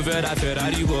 Over a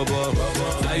Ferrari Bobo.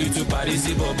 Fly you to Paris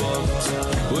Bobo.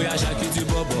 Oh, yeah, Shakiti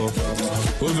Bobo.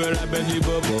 Over a Bentley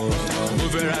Bobo.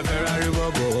 Over a Ferrari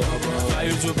Bobo. Fly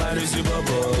you to Paris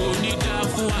Bobo. Oh, need that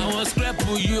for I was scrap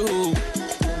for you.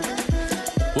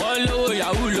 Wallow,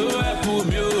 Yahulo, Apple,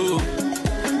 you.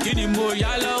 Kinimo,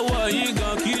 Yellow, you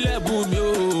gon' kill a boom,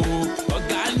 you.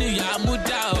 Organic,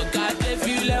 Yamuda. I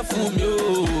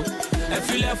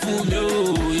feel it for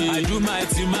me. I do my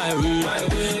thing my way.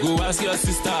 Go ask your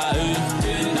sister.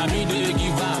 Now me they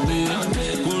give her me.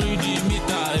 Go read the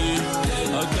meter.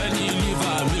 Organi leave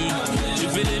her me. She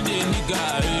feeling the nigga.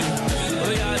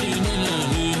 Oh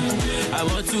yeah, I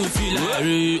want to feel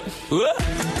like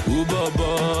oh Bobo.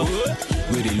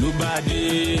 With the Lubade.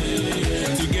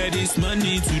 To get this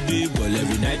money today, but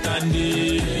every night and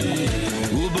day.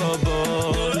 Oh Bobo.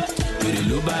 With the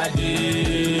Lubade.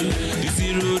 The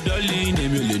zero darling, they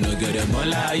will not get them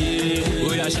all.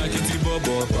 Oh yeah, Shakiti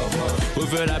Bobo.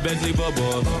 Over a Bentley Bobo.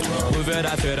 Over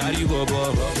a Ferrari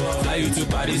Bobo. Fly you to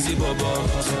Paris Bobo.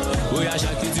 Oh yeah,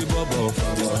 Shakiti Bobo.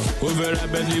 Over a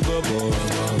Bentley Bobo.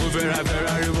 Over a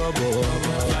Ferrari Bobo.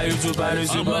 Fly you to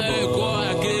Paris Bobo. I'm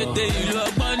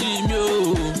like, money,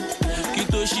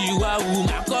 Kitoshi Wawu,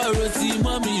 Makoroti,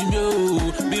 mommy,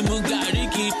 Bimugari,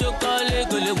 Kito, Kole,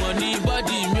 money,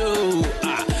 body,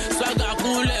 Swaga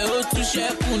Kule, to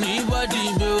share body,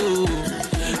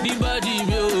 the body,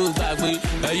 Bagwe,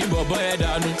 you boy,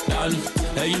 down,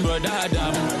 you brother,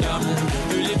 down,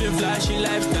 you live in flashy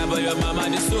lifestyle, but your mama,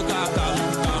 the soka, come.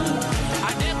 I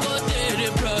go to the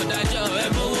brother, Joe,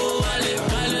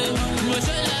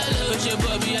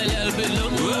 Bobby, a little bit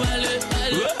long,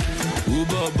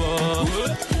 Bobo,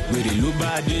 with the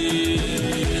Lubade.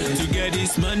 To get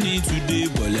this money today,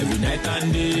 but every night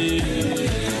and day.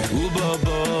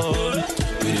 Bobo,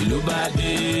 with the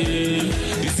Lubade.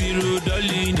 The zero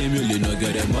darling, they will not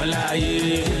get them all.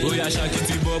 Oh yeah,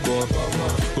 Shakiti Bobo.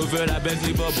 Over a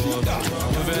Bentley Bobo.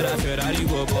 Over a Ferrari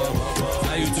Bobo.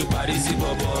 Fly you to Paris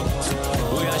Bobo.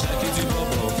 Oh yeah, Shakiti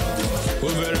Bobo.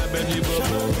 Over a Bentley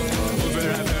Bobo. Over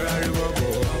a Ferrari Bobo.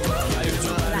 Fly you to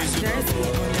Paris Bobo.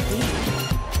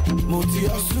 Moti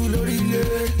asu lórí ilé,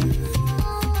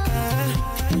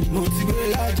 moti gbé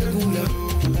lájẹ̀gùn lọ.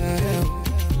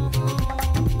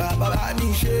 Bàbá bá ní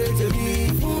ṣe tèmi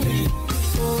fún mi.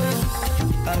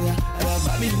 Àyà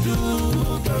mi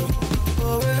dúpẹ́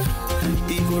òwe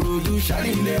Ìkòròdú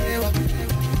ṣàlìlé wa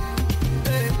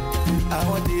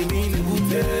àwọn tèmi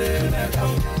nìbúté mẹ́ta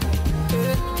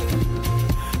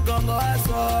gọ́ngọ́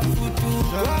aṣọ fúdú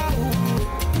wáhù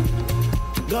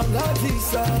gọ́ngọ́ ti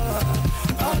sọ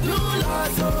ọdún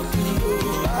lọ́sọ̀kì ó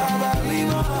bàbá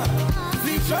mímọ́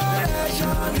fi ṣọ́rẹ́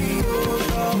ṣọ́rí ó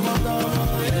lọ́mọdọ́mọ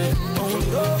ohun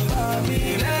tó bá mi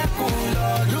lẹ́kùn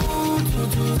lọ́dún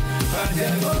tuntun.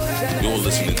 You're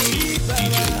listening to DJ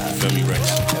Femi Rex.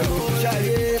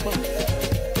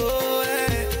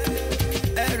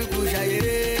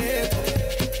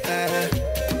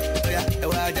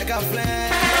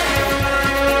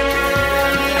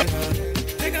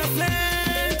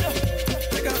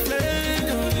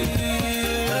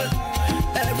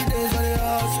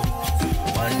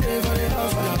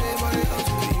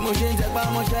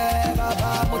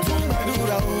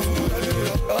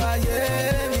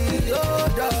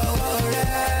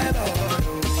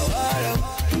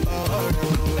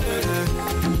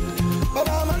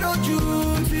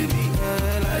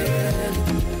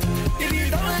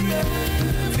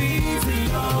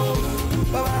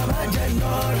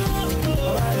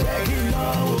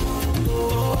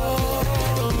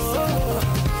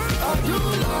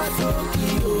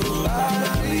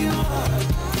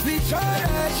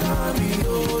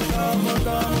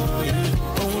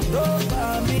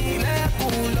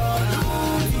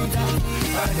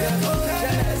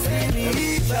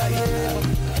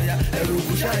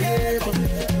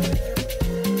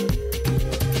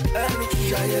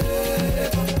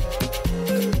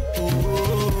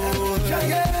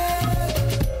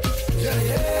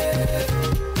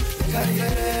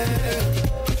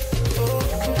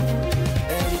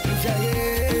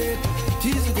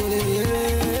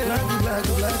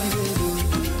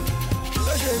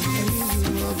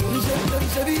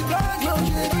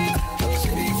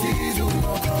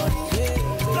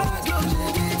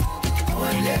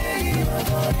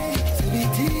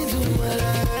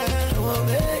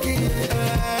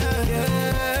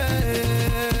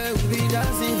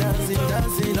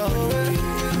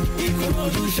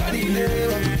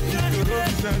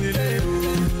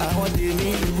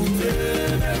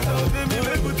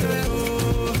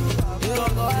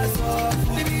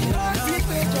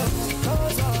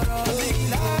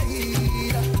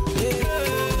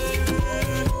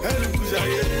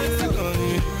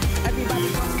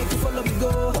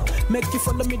 Make you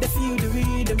follow me, they feel the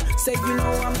rhythm. Say you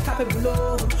know I'm capable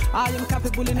of. I am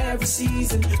capable in every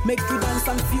season. Make you dance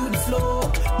and feel the flow.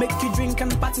 Make you drink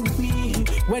and party with me.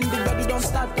 When the body don't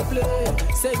start to play.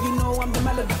 Say you know I'm the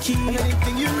melody key.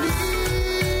 Anything you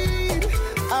need,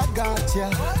 I got ya.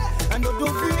 And don't be,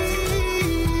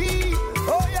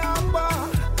 oh yeah,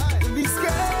 don't be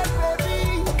scared,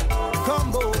 baby.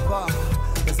 Come over.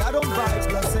 I don't buy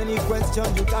plus any question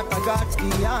you got, I got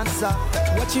the answer.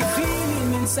 What you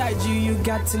feeling inside you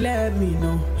got to let me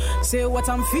know. Say what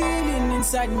I'm feeling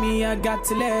inside me, I got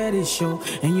to let it show.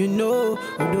 And you know,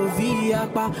 I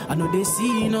know they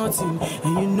see nothing.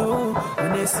 And you know,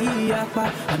 when they see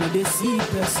Yapa, I know they see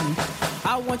person.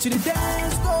 I want you to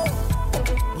dance, go.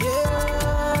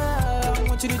 Yeah, I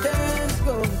want you to dance,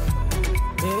 go.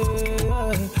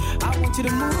 Yeah, I want you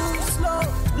to move slow,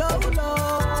 low,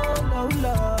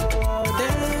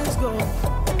 dance, go.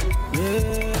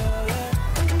 Yeah.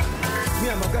 Me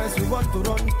and my guys, we want to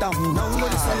run down. Now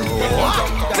when the sun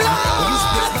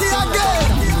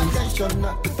intention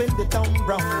not to bend the town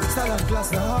brown. Silent class,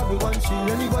 the hard we want you.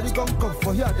 Anybody come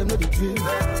for here, they know the drill.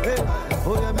 Hey,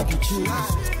 oh yeah, make it chill.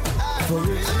 For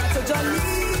real. Not a jolly,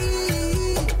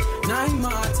 nine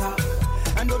matter.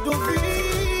 And don't be,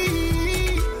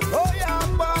 oh yeah,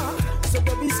 so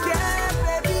don't be scared,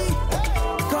 baby.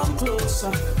 Come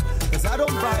closer. I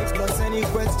don't buy plus any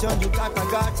question you got, I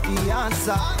got the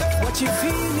answer. What you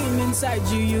feeling inside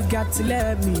you got to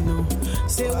let me know.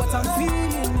 Say what I'm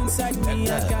feeling inside me,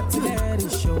 I got to let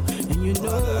it show. And you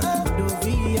know, don't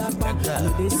be a back, I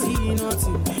know they see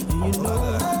nothing. And you know,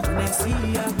 when I see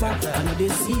a back, I know they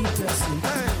see person.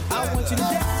 I want you to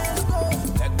dance, go.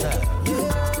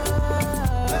 Yeah,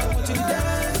 I want you to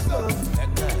dance, go.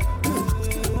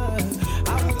 I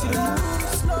want you to move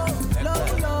slow, low.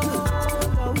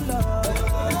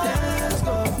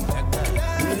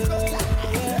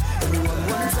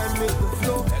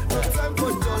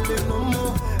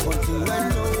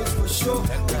 Show.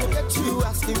 People get you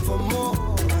asking for more.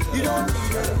 You don't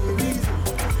need any reason.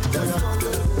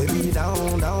 Baby,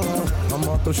 down, down. I'm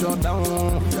about to shut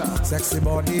down. Sexy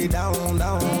body, down,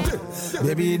 down.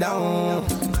 Baby, down.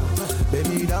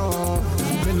 Baby, down.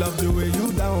 Me love the way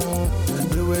you down.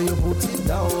 The way you put it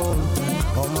down.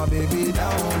 Oh, my baby,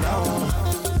 down, down.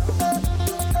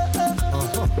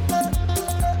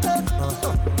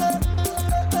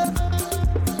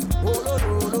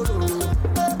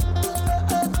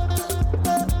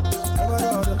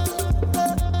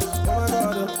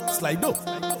 like no.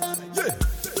 Yeah.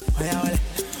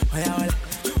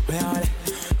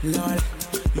 Lol.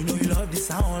 You know you love the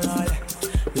sound, lol.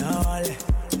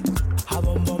 Have a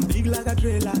bum big like a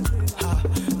trailer. Ha.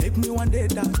 Make me one day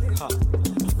that. Ha.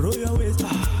 Roll your waist.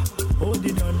 Hold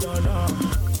it on.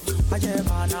 Aje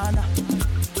banana.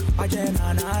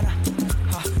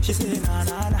 Ha. She say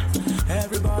na.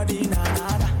 Everybody na.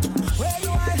 Where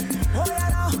you at? Oh yeah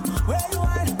now. Where you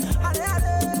at? Ale.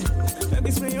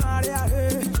 Baby scream ale.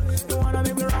 You wanna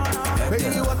make me run?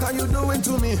 Baby, what are you doing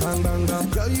to me? Bang, bang, bang.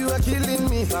 Girl, you are killing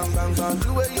me. Bang, bang, bang.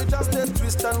 The way you just did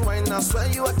twist and whine, I swear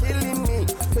you are killing me.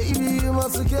 Baby, you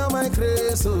must secure my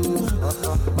craze,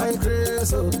 my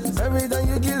craze, every time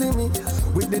you're killing me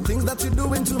with the things that you're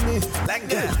doing to me. Like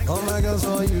that. Oh my girls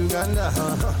for Uganda,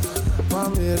 for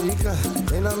America,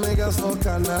 and I make us for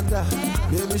Canada.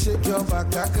 Baby, shake your back,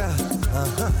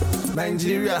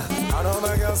 Nigeria. I know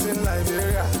my girls in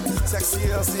Liberia, sexy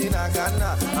girls in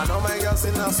Ghana. I know my girls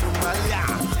in Somalia.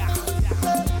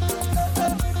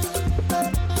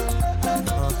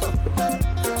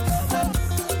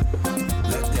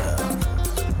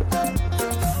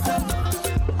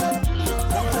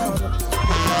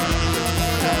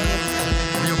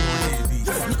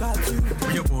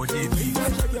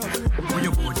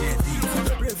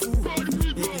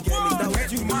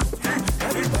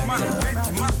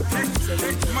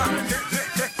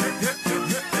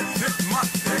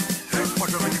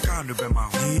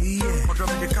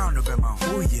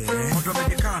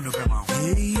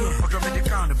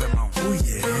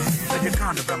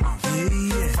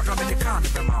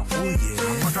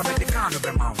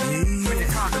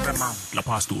 La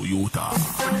Paz to Utah.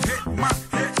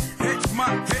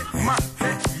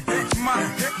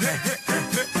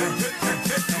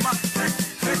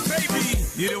 Baby,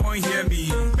 you don't want hear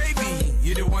me. Baby,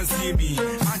 you don't want see me.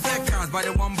 I get cars by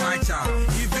the one by child.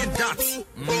 Even that.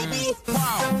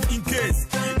 Wow, in case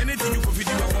anything you go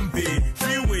video, I won't pay.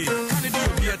 Freeway, can you do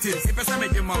your beer tips? If I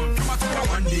make your mouth, come out to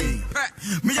one day.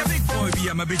 Me a big boy, be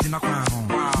a my bitch in a crown.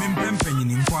 Me pemping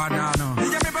in Quadano. Me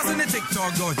a me person in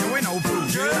TikTok, go to win out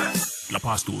proof. La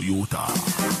Paz to Utah.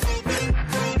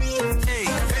 Hey,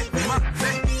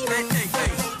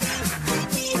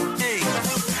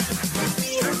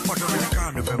 what up with the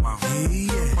kind of a mouth?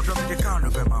 What up with the kind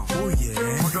of a mouth? Oh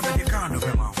yeah. What up with the kind of a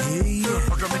mouth?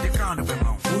 What up with the kind of a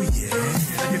mouth? Oh yeah.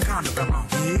 The kind of a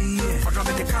mouth. What up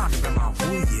with the kind of a mouth?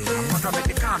 Oh yeah. What up with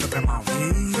the kind of a mouth?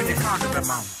 With the kind of a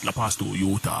mouth. La Paz to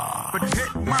Utah. But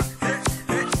hit my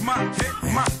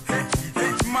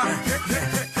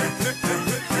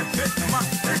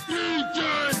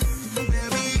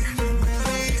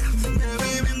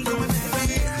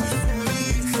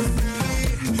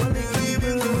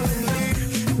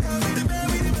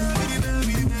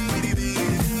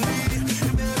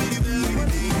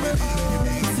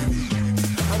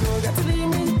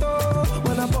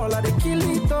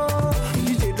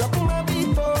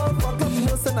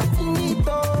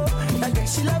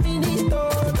she love me,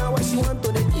 now what she want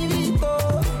to the TV.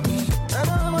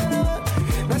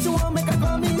 Now she want make a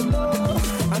come in.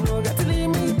 I know got to leave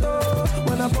me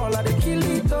when I fall out the kill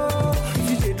it.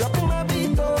 DJ dropping my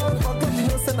beat, fuck you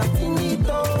know say nothing it.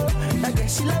 I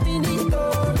guess she love me,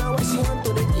 now what she want to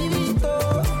the TV.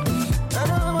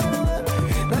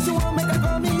 Now she want make a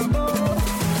come in.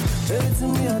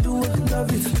 Anything me I do, I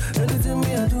love it. Anything me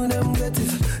I do, them get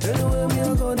it. Anywhere me I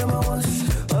go, them I want it.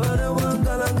 All of them want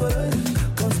to go.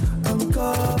 I'm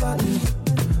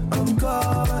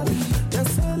covered,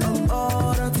 yes, I'm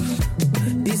all that,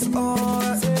 it's all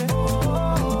that,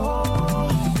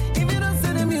 if you don't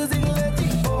say the music, let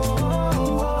it go,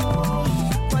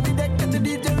 for the deck and the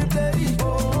DJ replay it,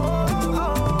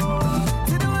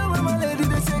 see the way when my lady,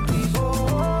 they shake it,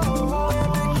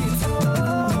 take it,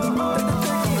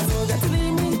 I know that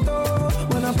leave me,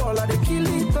 when I fall out, they kill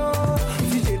it,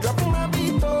 DJ dropping my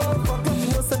beat, fuck up, you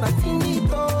know, say nothing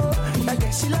it, I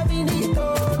guess she love me,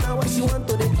 she want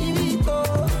to the TV,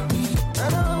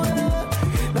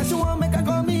 now she want make a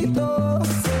come eat,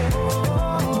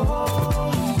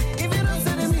 if you don't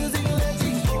say the music, let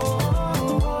it go,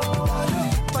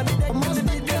 but the deck must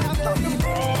be there,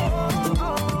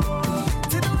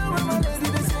 see the way when my lady,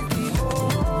 they shake it,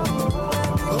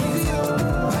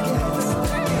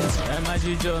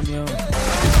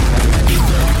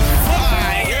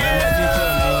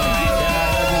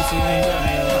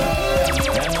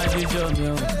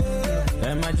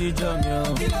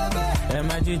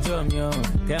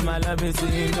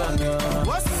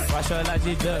 What's Fashola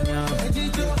jíjọ mi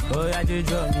o, oya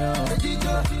jíjọ mi o,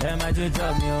 ẹ má jíjọ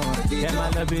mi o, ẹ má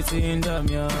lọ bí ti ń dọ̀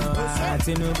mi o,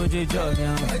 Tinubu jíjọ mi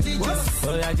o,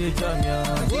 oya jíjọ mi o,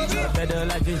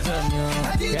 Fẹ́dọ́lá jíjọ mi o,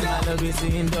 ẹ má lọ bí ti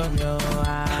ń dọ̀ mi o.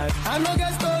 I no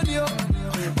get studio,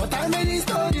 but I made it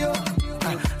studio.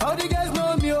 All the guys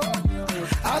know me,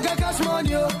 I got cash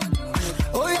money,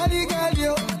 oh yeah, the girl,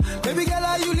 yo. Baby girl,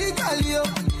 are you legal, yo?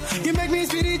 You make me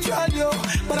spiritual, yo.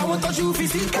 But I won't touch you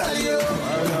physically, yo.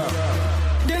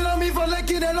 They love me for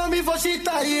lucky, they love me for shit,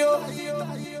 yo.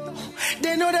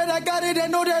 They know that I got it, they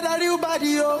know that I real body,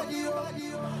 yo.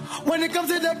 When it comes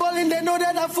to the balling, they know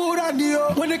that I fool around,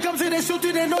 yo. When it comes to the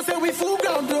shooting, they know say we fool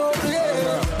ground, yo.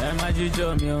 Yeah. Emma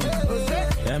jíjọ mi o,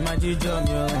 Emma jíjọ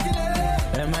mi o,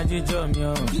 Emma jíjọ mi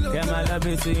o, Emma lọ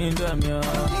bí ti ń dọ̀ mi o,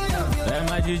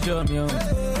 Emma jíjọ mi o.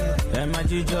 Emma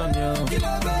jíjọ mi o,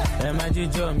 Emma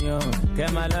jíjọ mi o,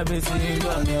 Emma lọ bí ti ń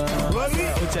dọ̀ mi o,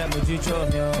 Uche mo jíjọ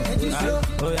mi o,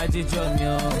 Oya jíjọ mi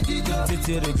o,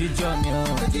 Títírì jíjọ mi o,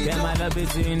 Emma lọ bí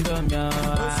ti ń dọ̀ mi o,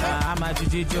 Amadu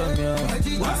jíjọ mi o,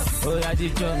 Oya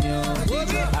jíjọ mi o,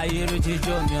 Ayérò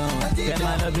jíjọ mi o,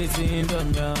 Emma lọ bí ti ń dọ̀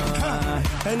mi o.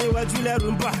 Ẹni wájú lẹ́rù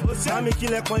ń bà, sámi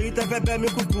kílẹ̀ kan yìí tẹ́fẹ́ bẹ́ mi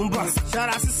kúkú ń bà,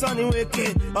 ṣara sísọ ní wéke,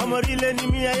 ọmọ orílẹ̀ ni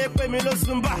mi ẹyẹ pé mi ló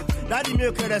sùn bà, dádì mi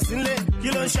ò kẹ̀rẹ̀ sílé, kí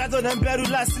ló ń ṣàtò dem beru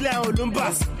lásìlẹ̀ àwọn olùmbà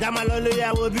jàmà lọ lè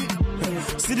yàwó bí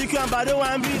sídìkì àbádé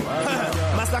wà ń bí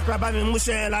massacre bá mi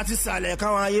múṣẹ́ láti sàlẹ̀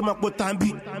káwọn ayé mọ̀ pò tán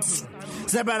bí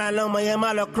zebra lọ́mọ yẹn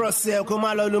má lọ cross ẹ̀ kó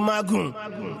má lọ lu mágùn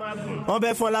wọ́n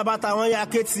bẹ́ fún labata wọ́n ya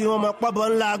kéètì wọn mọ̀ pọ́bọ̀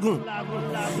ńlá gùn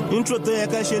intro tó yẹ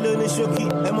kẹ́ ṣe ló ní ṣókí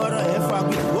ẹ mọ̀rọ̀ ẹ̀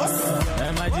fagùn. ẹ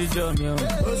má jíjọ mi o,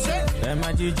 ẹ má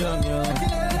jíjọ mi o,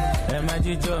 ẹ má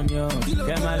jíjọ mi o,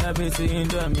 kẹ́ má lọ bí ti ń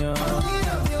dọ̀ mi o,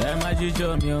 ẹ má jíjọ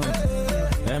mi o.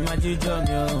 Ẹ má jíjọ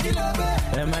mi o,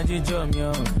 ẹ má jíjọ mi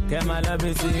o, kẹ́ má lọ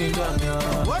bí ti ń dọ̀ mi o,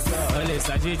 ó lè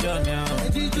sá jíjọ mi o,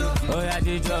 ó yá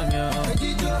jíjọ mi o,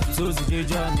 Suzy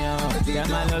jíjọ mi o, kẹ́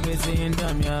má lọ bí ti ń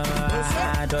dọ̀ mi o,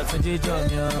 Dọ̀tun jíjọ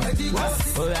mi o,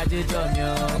 ó yá jíjọ mi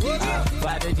o,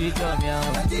 Fadé jíjọ mi o,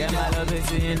 kẹ́ má lọ bí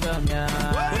ti ń dọ̀ mi o.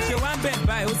 Ó ṣe wá ń bẹ̀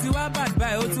báyìí, ó ti wá bàd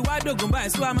báyìí, ó ti wá dògùn báyìí,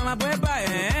 sún àmọ́ máa bọ́ ẹ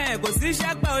báyìí, kò sí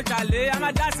iṣẹ́ pẹ́ ó ṣàlẹ̀, a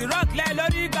máa dá sí rọ́ọ̀kì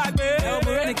lórí ìgbàgbé. Ẹ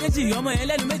òmùrẹ́ ní kejì, ọmọ yẹn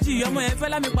lẹ́nu méjì, ọmọ yẹn fẹ́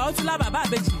lámi pa ó tún lá bàbá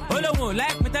àbèjì. Ó lóun ò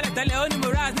láìpín tẹ́lẹ̀tẹ́lẹ̀ ó ní mo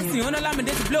rà nísìnyí ó ná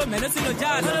lámìdé ti blow mẹ́nu sínú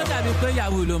jáàsì. Wọ́n ló dàbí pé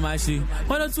yahoo ló máa ṣe,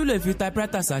 wọ́n ló tún lè fi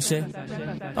typewriter ṣàṣẹ.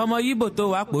 Ọmọ Yíbò tó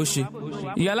wàá pò ṣe,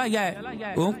 ìyálàyà ẹ̀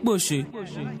ò ń pò ṣe.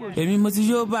 Èmi mo ti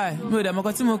yóò báyìí, mi ò dẹ̀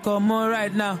mọ́kàn tí mo kọ mọ́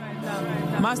right now.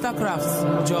 Mastercraft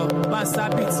jọ bá ń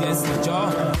sábì tiẹ̀ sì jọ.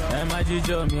 Ẹ má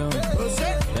jíjọ mi o,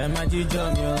 ẹ má jíjọ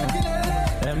mi o,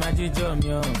 ẹ má jíjọ mi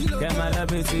o, kẹ́ má lọ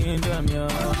bí ti ń dọ̀ mi o,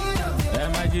 ẹ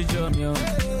má jíjọ mi o.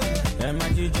 Ẹ má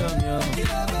jíjọ mi o,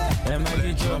 ẹ má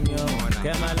jíjọ mi o,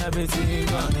 kẹ́ má lọ bí ti ń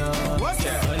dọ̀ mi o,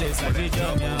 ó lè sá jíjọ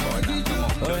mi o,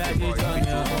 ó yá jíjọ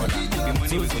mi o,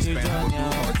 Suzy jíjọ mi o,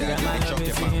 kẹ́ má lọ bí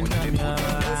ti ń dọ̀ mi o.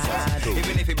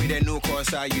 Even if it be the no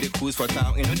course, you the cruise for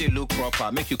town, you know they look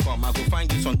proper. Make you come, I go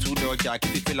find you some $2 jack.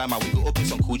 If you feel like my, we go open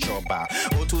some cool chop bar.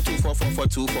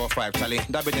 022444245, Charlie,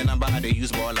 that be the number I they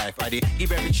use more life. I they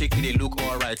give every chick they look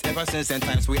alright. Ever since then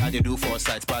times we had to do 4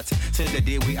 sides, but since the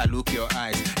day we I look your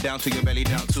eyes down to your belly,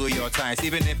 down to your thighs.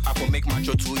 Even if I could make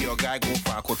macho to your guy go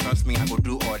far, could trust me, I could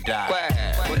do or die.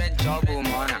 What that job,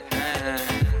 man?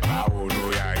 I will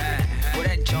know ya. What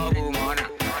that job, man?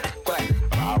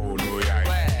 I will know ya.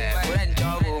 What that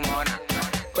job, man?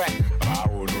 I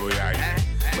will know ya.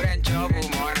 What that job,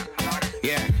 man?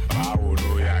 Yeah, I will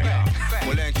know ya.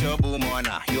 Well, then, trouble,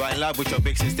 mana. You are in love with your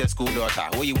big sister's school daughter.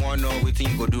 What you want to know, what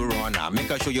you go do wrong now. Make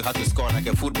her show you how to score like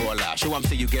a footballer. Show them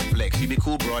say you get flex, you be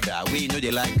cool brother. We know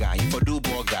they like guy, you for do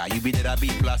burger. You be that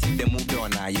B plus if they moved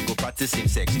on now. You go practice same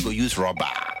sex, you go use rubber.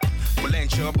 Well, then,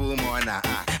 trouble, mana.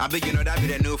 I bet you know that be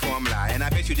the new formula. And I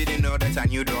bet you didn't know that I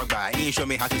knew dog by. He ain't show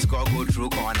me how to score, go through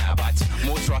corner. But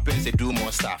most rappers, they do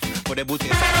more stuff. For the boot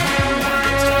inside,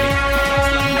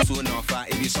 soon off,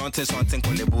 it be something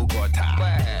called the book got.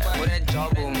 What that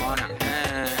job, man?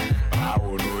 I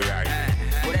will know ya.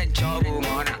 What that job, man?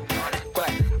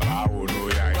 I will know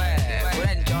ya. What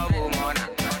that job, man?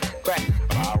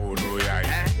 I will know ya.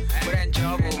 What that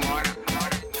job, man?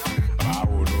 I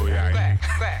will know ya.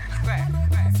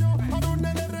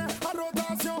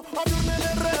 Rotation,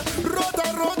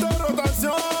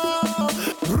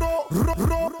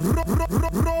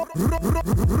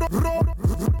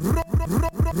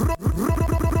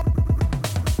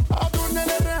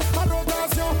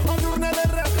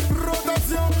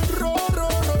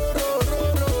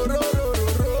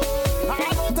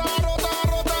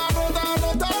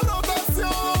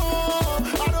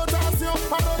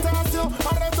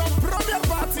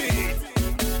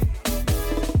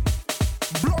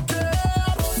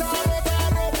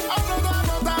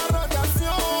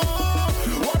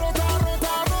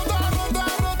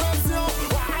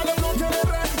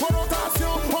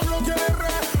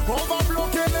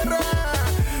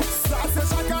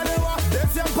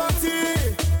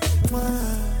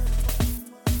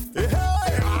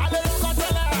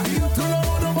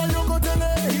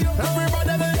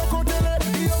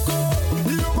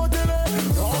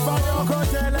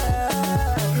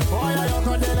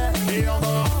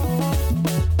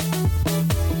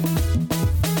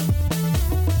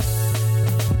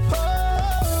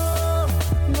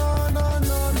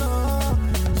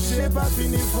 pas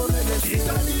fini, faut me laisser.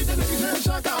 Italie, j'ai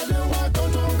chaque année, ouais,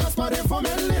 tonton Gaspard, faut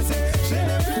me laisser. Je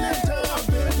n'ai plus le temps à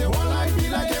perdre, voilà, il dit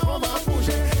là qu'on va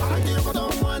bouger. À qui faut ton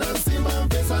moi dans si ma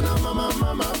fesse, ça n'a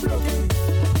maman bloqué.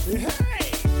 Hey,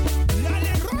 il y a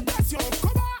les rotations,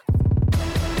 comment?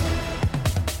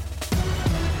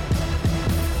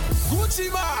 Gucci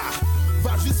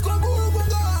va jusqu'au bout, mon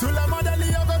gars. Tout le monde est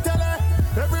lié au télé.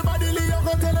 Everybody lié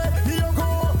au télé. Yoko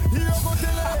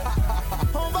télé.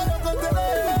 On va au télé.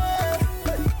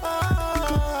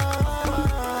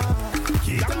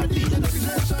 Qui t'a dit de ne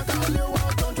chaque année ou à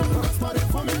ton tour, on va se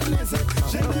faut me laisser.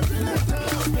 J'ai n'ai plus le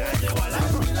temps, mais voilà,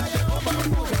 on va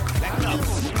bouger.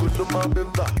 Good to my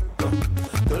bimba,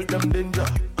 tell them danger.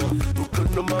 You good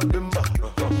to my bimba,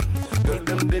 tell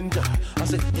them danger. I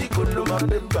say you good to my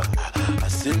bimba. I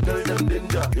say tell them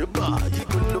danger. You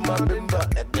good to my bimba.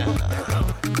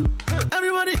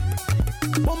 Everybody,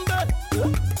 Bombay,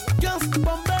 girls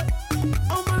Bombay,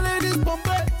 all my ladies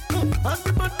Bombay,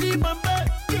 everybody Bombay,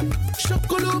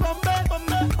 Chocolate Bombay,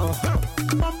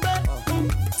 Bombay,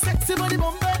 sexy body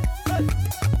Bombay,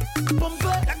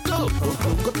 Bombay, let's go.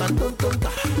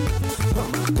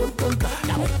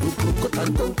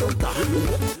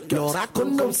 Llora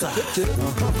con nosa.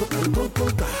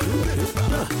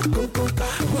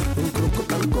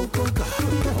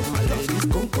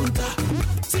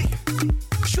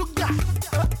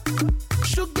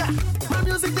 Sugar, my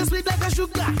music is sweet like a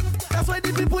sugar. That's why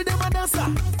the people them a dancer.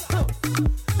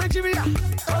 Nigeria,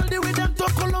 all the way down to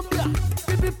Colombia.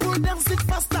 The people dance it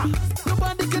faster.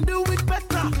 Nobody can do it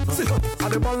better. See, I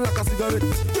dey burn like a cigarette.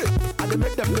 I dey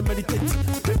make them meditate.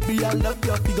 Baby, I love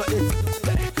your figure eight.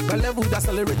 My level that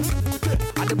accelerate.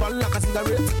 I dey burn like a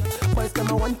cigarette. Boys them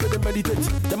a want to meditate.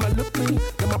 Them a look me,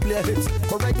 them a play a hit.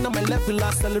 But right now my level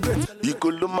I celebrate. You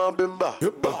could do my bimba.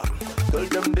 Tell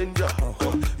them danger.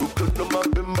 You could do my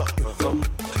bimba.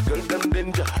 Tell them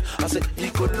danger. I say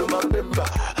you could do my bimba.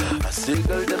 I say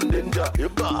tell them danger. You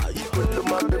could do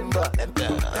my bimba.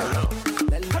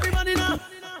 Everybody now,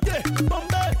 yeah,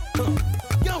 Bombay,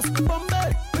 girls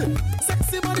Bombay,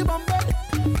 sexy body Bombay,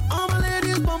 all my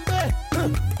ladies Bombay,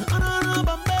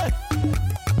 Bombay,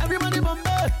 everybody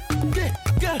Bombay,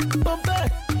 yeah, Bombay,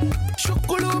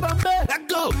 Chocolate Bombay, let's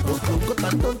go.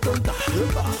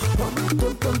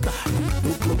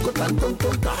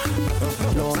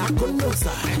 Llora con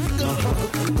nosa.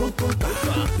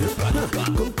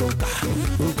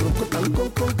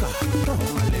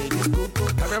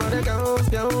 Everybody girls,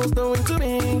 do it to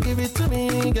me, give it to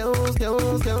me, girls,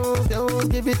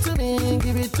 give it to me.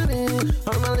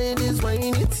 All my ladies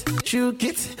whine it, shook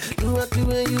it, do it the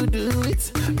way you do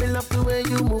it. Me love the way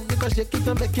you move it, cause shake it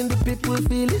and making the people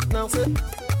feel it now, say.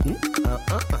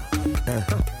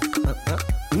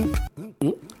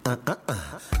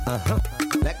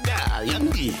 Like that,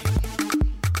 Yandy.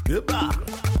 Goodbye.